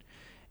do it.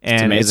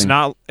 And it's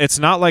not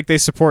like they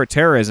support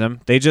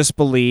terrorism. They just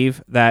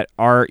believe that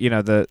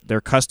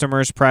their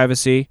customers'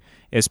 privacy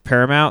is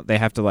paramount. They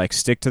have to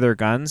stick to their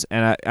guns.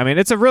 And I mean,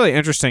 it's a really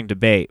interesting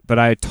debate, but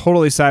I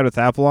totally side with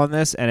Apple on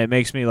this, and it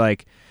makes me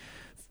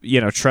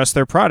trust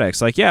their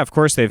products. Yeah, of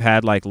course they've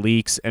had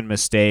leaks and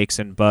mistakes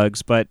and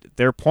bugs, but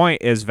their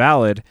point is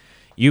valid.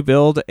 You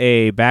build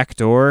a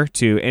backdoor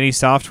to any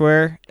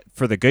software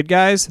for the good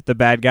guys, the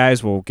bad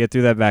guys will get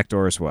through that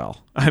backdoor as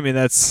well. I mean,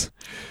 that's...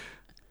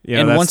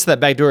 once that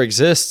backdoor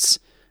exists,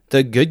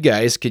 the good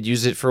guys could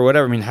use it for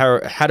whatever. I mean,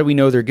 how do we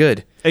know they're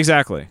good?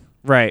 Exactly.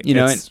 Right.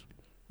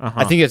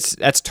 I think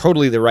that's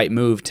totally the right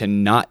move to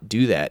not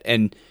do that.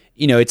 And,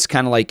 it's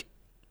kind of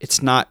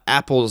it's not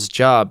Apple's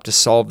job to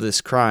solve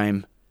this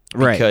crime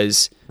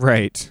because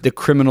the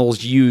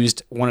criminals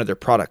used one of their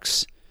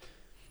products.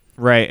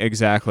 Right,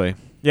 exactly.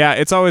 Yeah,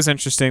 it's always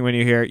interesting when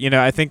you hear,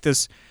 I think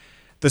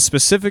the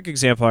specific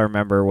example I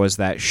remember was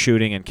that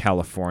shooting in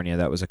California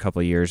that was a couple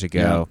of years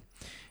ago.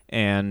 Yeah.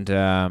 And,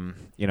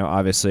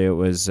 obviously it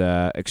was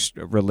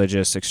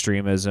religious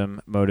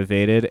extremism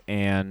motivated.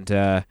 And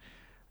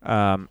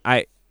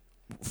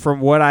from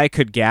what I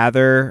could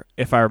gather,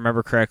 if I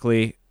remember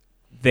correctly,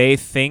 they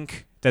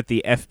think that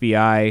the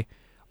FBI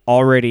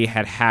already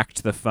had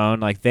hacked the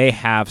phone. They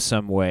have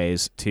some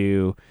ways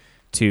to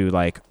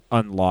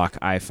unlock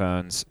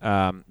iPhones.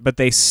 But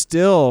they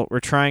still were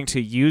trying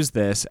to use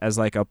this as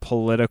a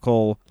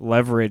political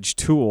leverage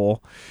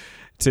tool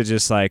to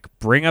just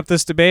bring up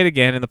this debate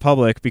again in the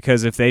public,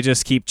 because if they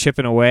just keep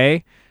chipping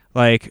away,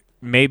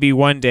 maybe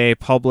one day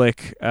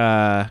public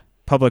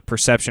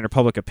perception or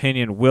public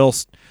opinion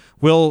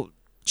will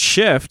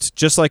shift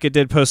just like it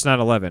did post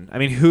 9/11. I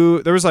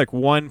mean, there was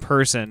one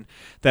person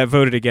that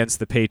voted against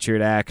the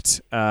Patriot Act.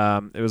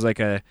 It was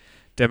a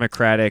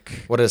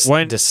Democratic. What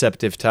a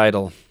deceptive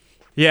title.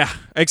 Yeah,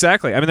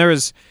 exactly. I mean,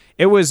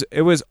 it was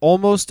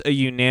almost a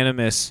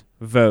unanimous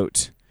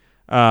vote.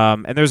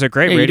 And there's a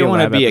great Radio you don't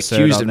want to be episode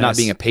accused on of this. not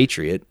being a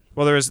patriot.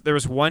 Well, there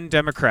was one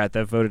Democrat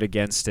that voted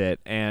against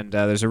it, and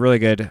there's a really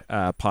good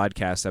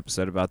podcast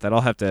episode about that.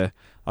 I'll have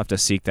to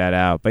seek that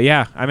out. But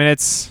yeah, I mean,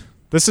 this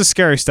is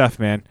scary stuff,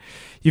 man.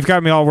 You've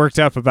got me all worked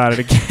up about it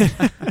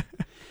again.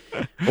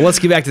 Well, let's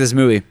get back to this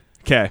movie.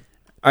 Okay.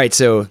 All right,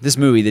 so this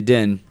movie, The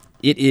Den,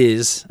 it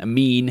is a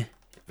mean,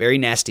 very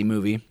nasty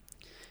movie.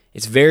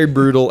 It's very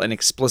brutal and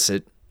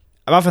explicit.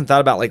 I've often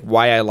thought about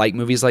why I like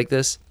movies like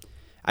this.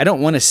 I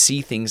don't want to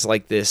see things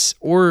like this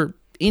or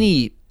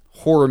any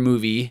horror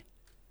movie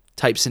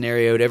type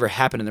scenario to ever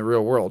happen in the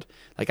real world.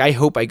 I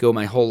hope I go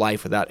my whole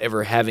life without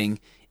ever having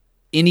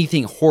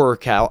anything horror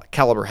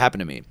caliber happen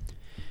to me.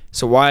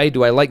 So why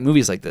do I like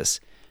movies like this?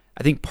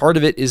 I think part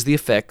of it is the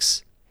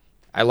effects.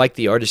 I like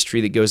the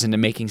artistry that goes into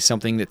making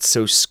something that's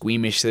so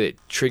squeamish that it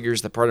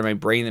triggers the part of my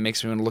brain that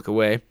makes me want to look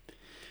away.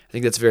 I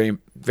think that's very,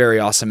 very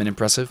awesome and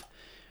impressive.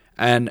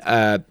 And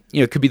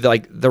it could be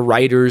like the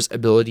writer's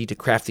ability to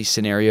craft these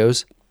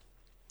scenarios.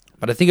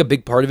 But I think a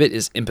big part of it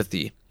is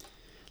empathy.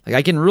 Like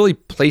I can really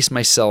place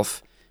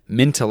myself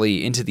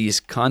mentally into these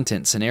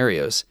content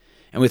scenarios.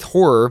 And with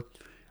horror,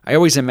 I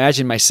always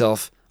imagine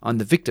myself on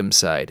the victim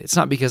side. It's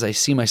not because I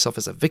see myself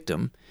as a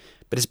victim,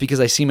 but it's because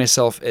I see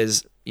myself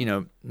as,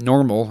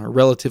 normal or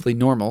relatively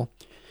normal.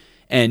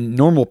 And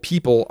normal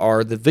people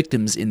are the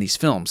victims in these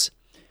films.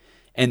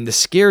 And the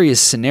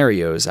scariest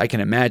scenarios I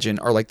can imagine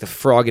are like the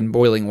frog in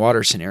boiling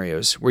water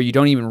scenarios, where you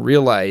don't even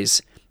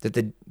realize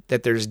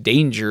that there's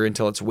danger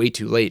until it's way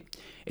too late.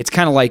 It's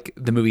kind of like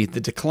the movie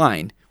The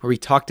Decline, where we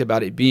talked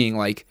about it being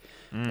like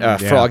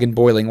frog in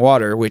boiling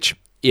water, which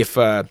if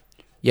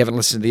you haven't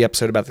listened to the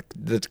episode about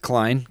the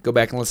Decline, go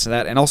back and listen to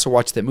that, and also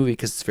watch that movie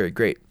because it's very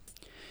great.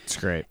 It's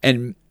great.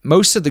 And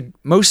most of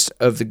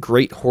the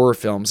great horror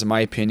films, in my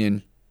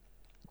opinion,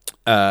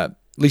 at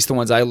least the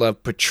ones I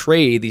love,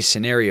 portray these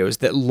scenarios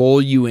that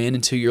lull you in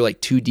until you're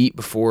like too deep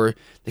before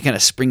they kind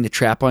of spring the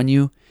trap on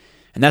you.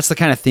 And that's the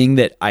kind of thing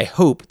that I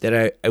hope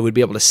that I would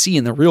be able to see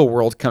in the real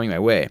world coming my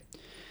way.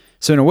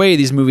 So in a way,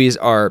 these movies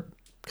are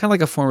kind of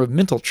like a form of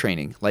mental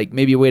training, like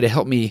maybe a way to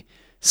help me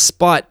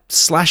spot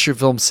slasher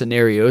film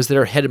scenarios that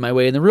are headed my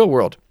way in the real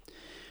world.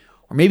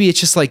 Or maybe it's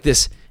just like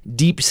this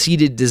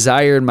deep-seated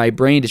desire in my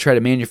brain to try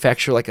to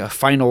manufacture like a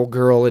final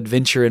girl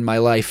adventure in my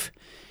life.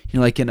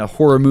 Like in a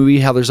horror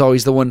movie, how there's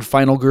always the one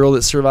final girl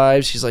that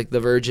survives. She's like the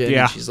virgin.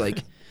 Yeah. And she's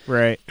like...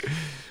 Right.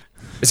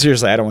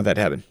 Seriously, I don't want that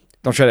to happen.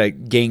 Don't try to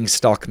gang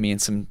stalk me in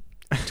some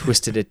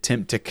twisted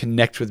attempt to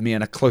connect with me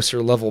on a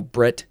closer level,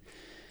 Brett.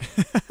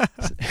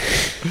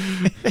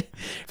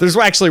 There's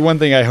actually one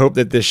thing I hope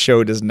that this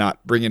show does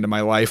not bring into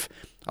my life,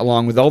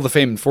 along with all the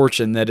fame and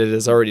fortune that it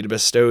has already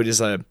bestowed, is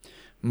a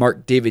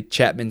Mark David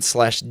Chapman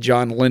 /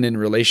 John Lennon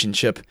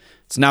relationship.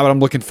 It's not what I'm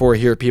looking for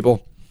here,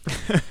 people.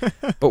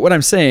 But what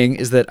I'm saying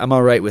is that I'm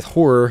all right with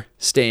horror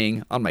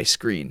staying on my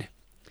screen.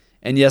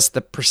 And yes, the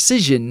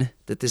precision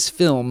that this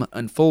film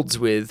unfolds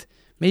with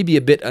may be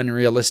a bit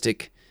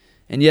unrealistic.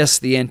 And yes,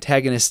 the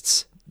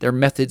antagonists, their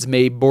methods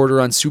may border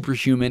on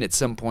superhuman at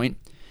some point.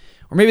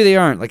 Or maybe they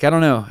aren't. Like, I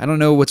don't know. I don't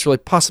know what's really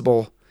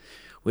possible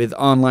with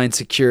online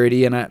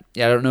security, and I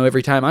don't know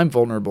every time I'm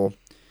vulnerable.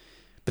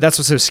 But that's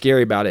what's so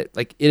scary about it.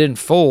 Like, it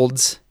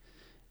unfolds.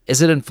 As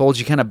it unfolds,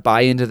 you kind of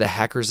buy into the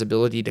hacker's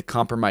ability to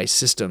compromise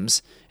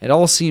systems. It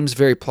all seems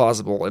very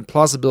plausible, and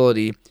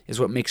plausibility is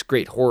what makes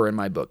great horror in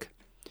my book.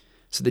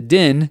 So The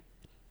Den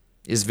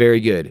is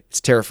very good.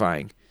 It's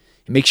terrifying.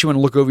 It makes you want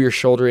to look over your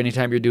shoulder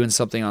anytime you're doing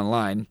something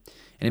online,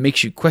 and it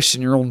makes you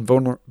question your own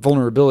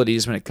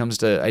vulnerabilities when it comes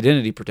to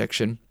identity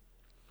protection,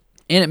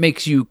 and it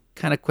makes you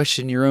kind of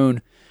question your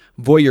own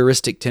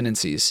voyeuristic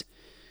tendencies.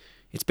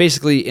 It's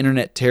basically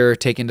internet terror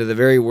taken to the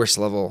very worst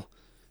level.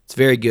 It's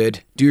very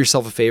good. Do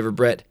yourself a favor,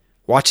 Brett.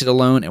 Watch it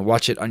alone and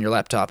watch it on your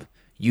laptop.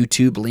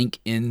 YouTube link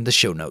in the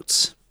show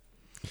notes.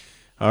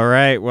 All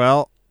right.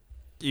 Well,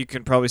 you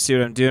can probably see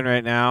what I'm doing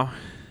right now.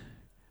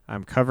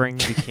 I'm covering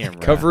the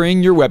camera.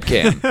 Covering your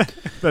webcam.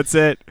 That's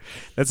it.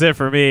 That's it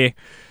for me.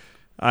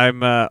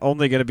 I'm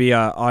only going to be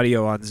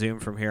audio on Zoom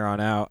from here on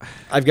out.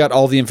 I've got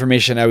all the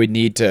information I would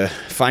need to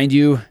find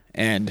you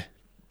and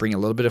bring a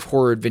little bit of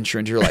horror adventure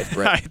into your life,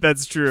 Brett.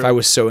 That's true. If I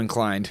was so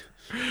inclined.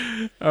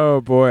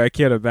 Oh, boy. I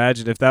can't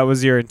imagine if that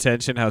was your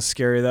intention, how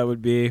scary that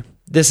would be.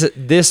 This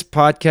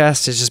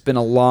podcast has just been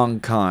a long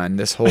con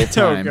this whole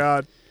time. Oh,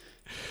 God.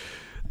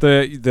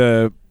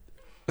 The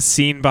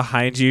scene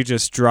behind you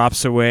just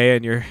drops away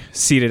and you're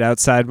seated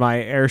outside my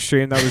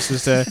Airstream. That was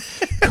just a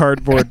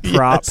cardboard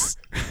prop. Yes.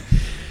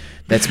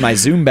 That's my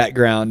Zoom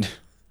background.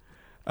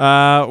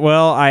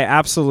 Well, I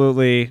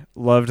absolutely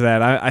loved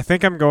that. I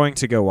think I'm going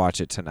to go watch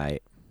it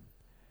tonight.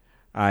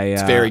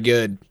 It's very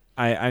good.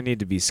 I need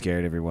to be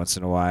scared every once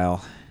in a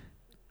while,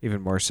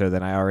 even more so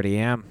than I already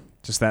am.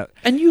 Just that.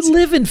 And you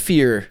live in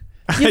fear.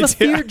 You have a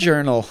fear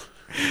journal.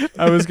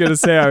 I was gonna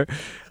say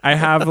I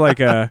have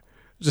like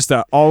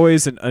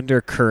always an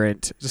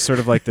undercurrent, just sort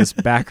of like this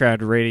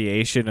background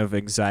radiation of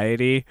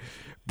anxiety.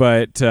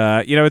 But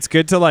it's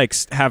good to like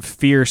have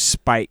fear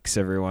spikes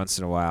every once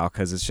in a while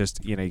because it's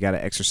just you got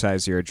to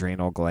exercise your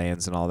adrenal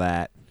glands and all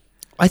that.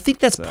 I think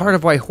that's part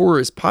of why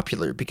horror is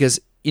popular because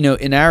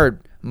in our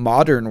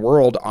modern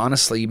world,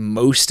 honestly,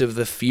 most of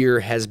the fear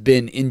has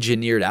been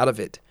engineered out of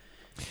it.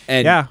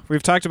 And yeah,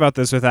 we've talked about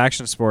this with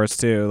action sports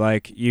too.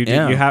 Like you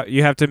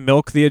have to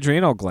milk the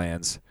adrenal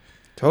glands.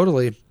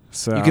 Totally.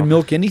 So you can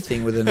milk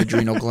anything with an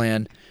adrenal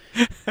gland.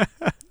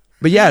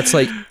 But yeah, it's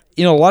like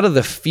a lot of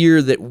the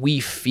fear that we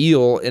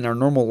feel in our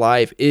normal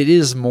life, it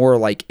is more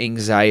like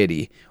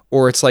anxiety,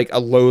 or it's like a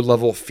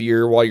low-level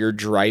fear while you're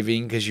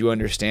driving because you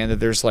understand that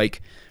there's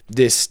like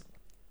these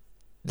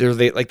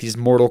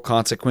mortal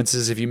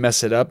consequences if you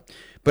mess it up.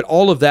 But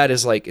all of that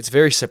is like, it's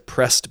very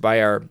suppressed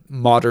by our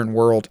modern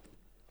world.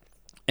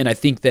 And I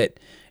think that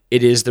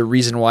it is the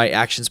reason why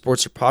action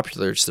sports are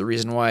popular. It's the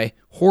reason why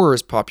horror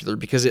is popular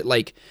because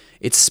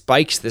it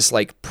spikes this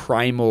like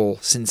primal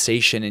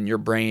sensation in your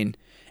brain.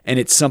 And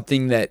it's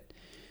something that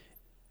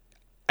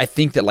I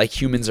think that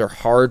like humans are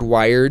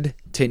hardwired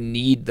to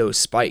need those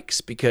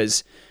spikes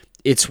because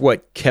it's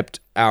what kept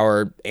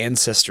our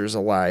ancestors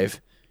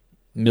alive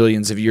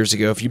millions of years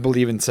ago. If you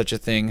believe in such a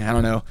thing, I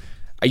don't know.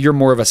 You're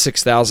more of a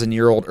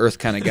 6,000-year-old Earth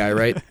kind of guy,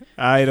 right?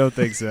 I don't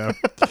think so.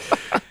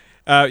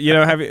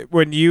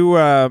 When you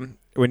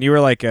were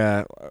like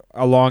a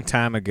long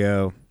time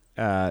ago,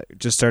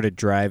 just started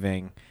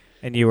driving,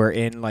 and you were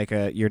in like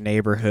your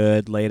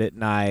neighborhood late at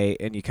night,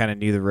 and you kind of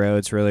knew the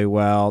roads really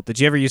well. Did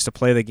you ever used to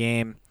play the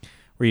game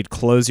where you'd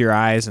close your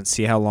eyes and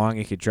see how long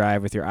you could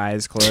drive with your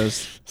eyes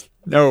closed?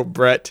 No,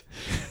 Brett.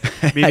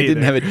 I Me neither.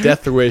 didn't have a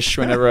death wish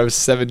whenever I was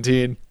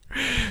 17.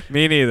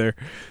 Me neither.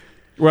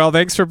 Well,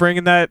 thanks for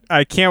bringing that.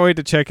 I can't wait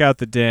to check out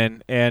the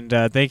Den, and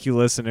thank you,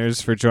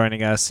 listeners, for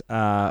joining us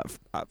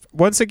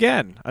once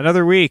again.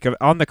 Another week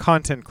on the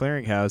Content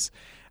Clearinghouse.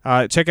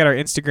 Check out our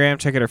Instagram.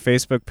 Check out our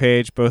Facebook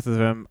page. Both of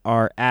them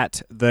are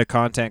at the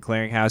Content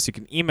Clearinghouse. You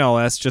can email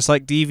us just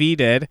like DV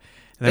did.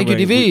 Thank you,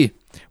 DV.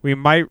 We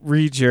might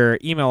read your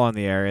email on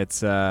the air.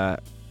 It's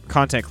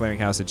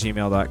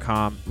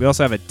contentclearinghouse@gmail.com. We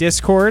also have a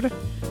Discord.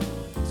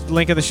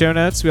 Link in the show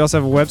notes. We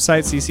also have a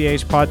website,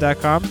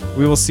 cchpod.com.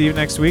 We will see you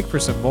next week for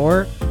some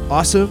more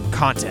awesome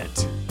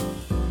content.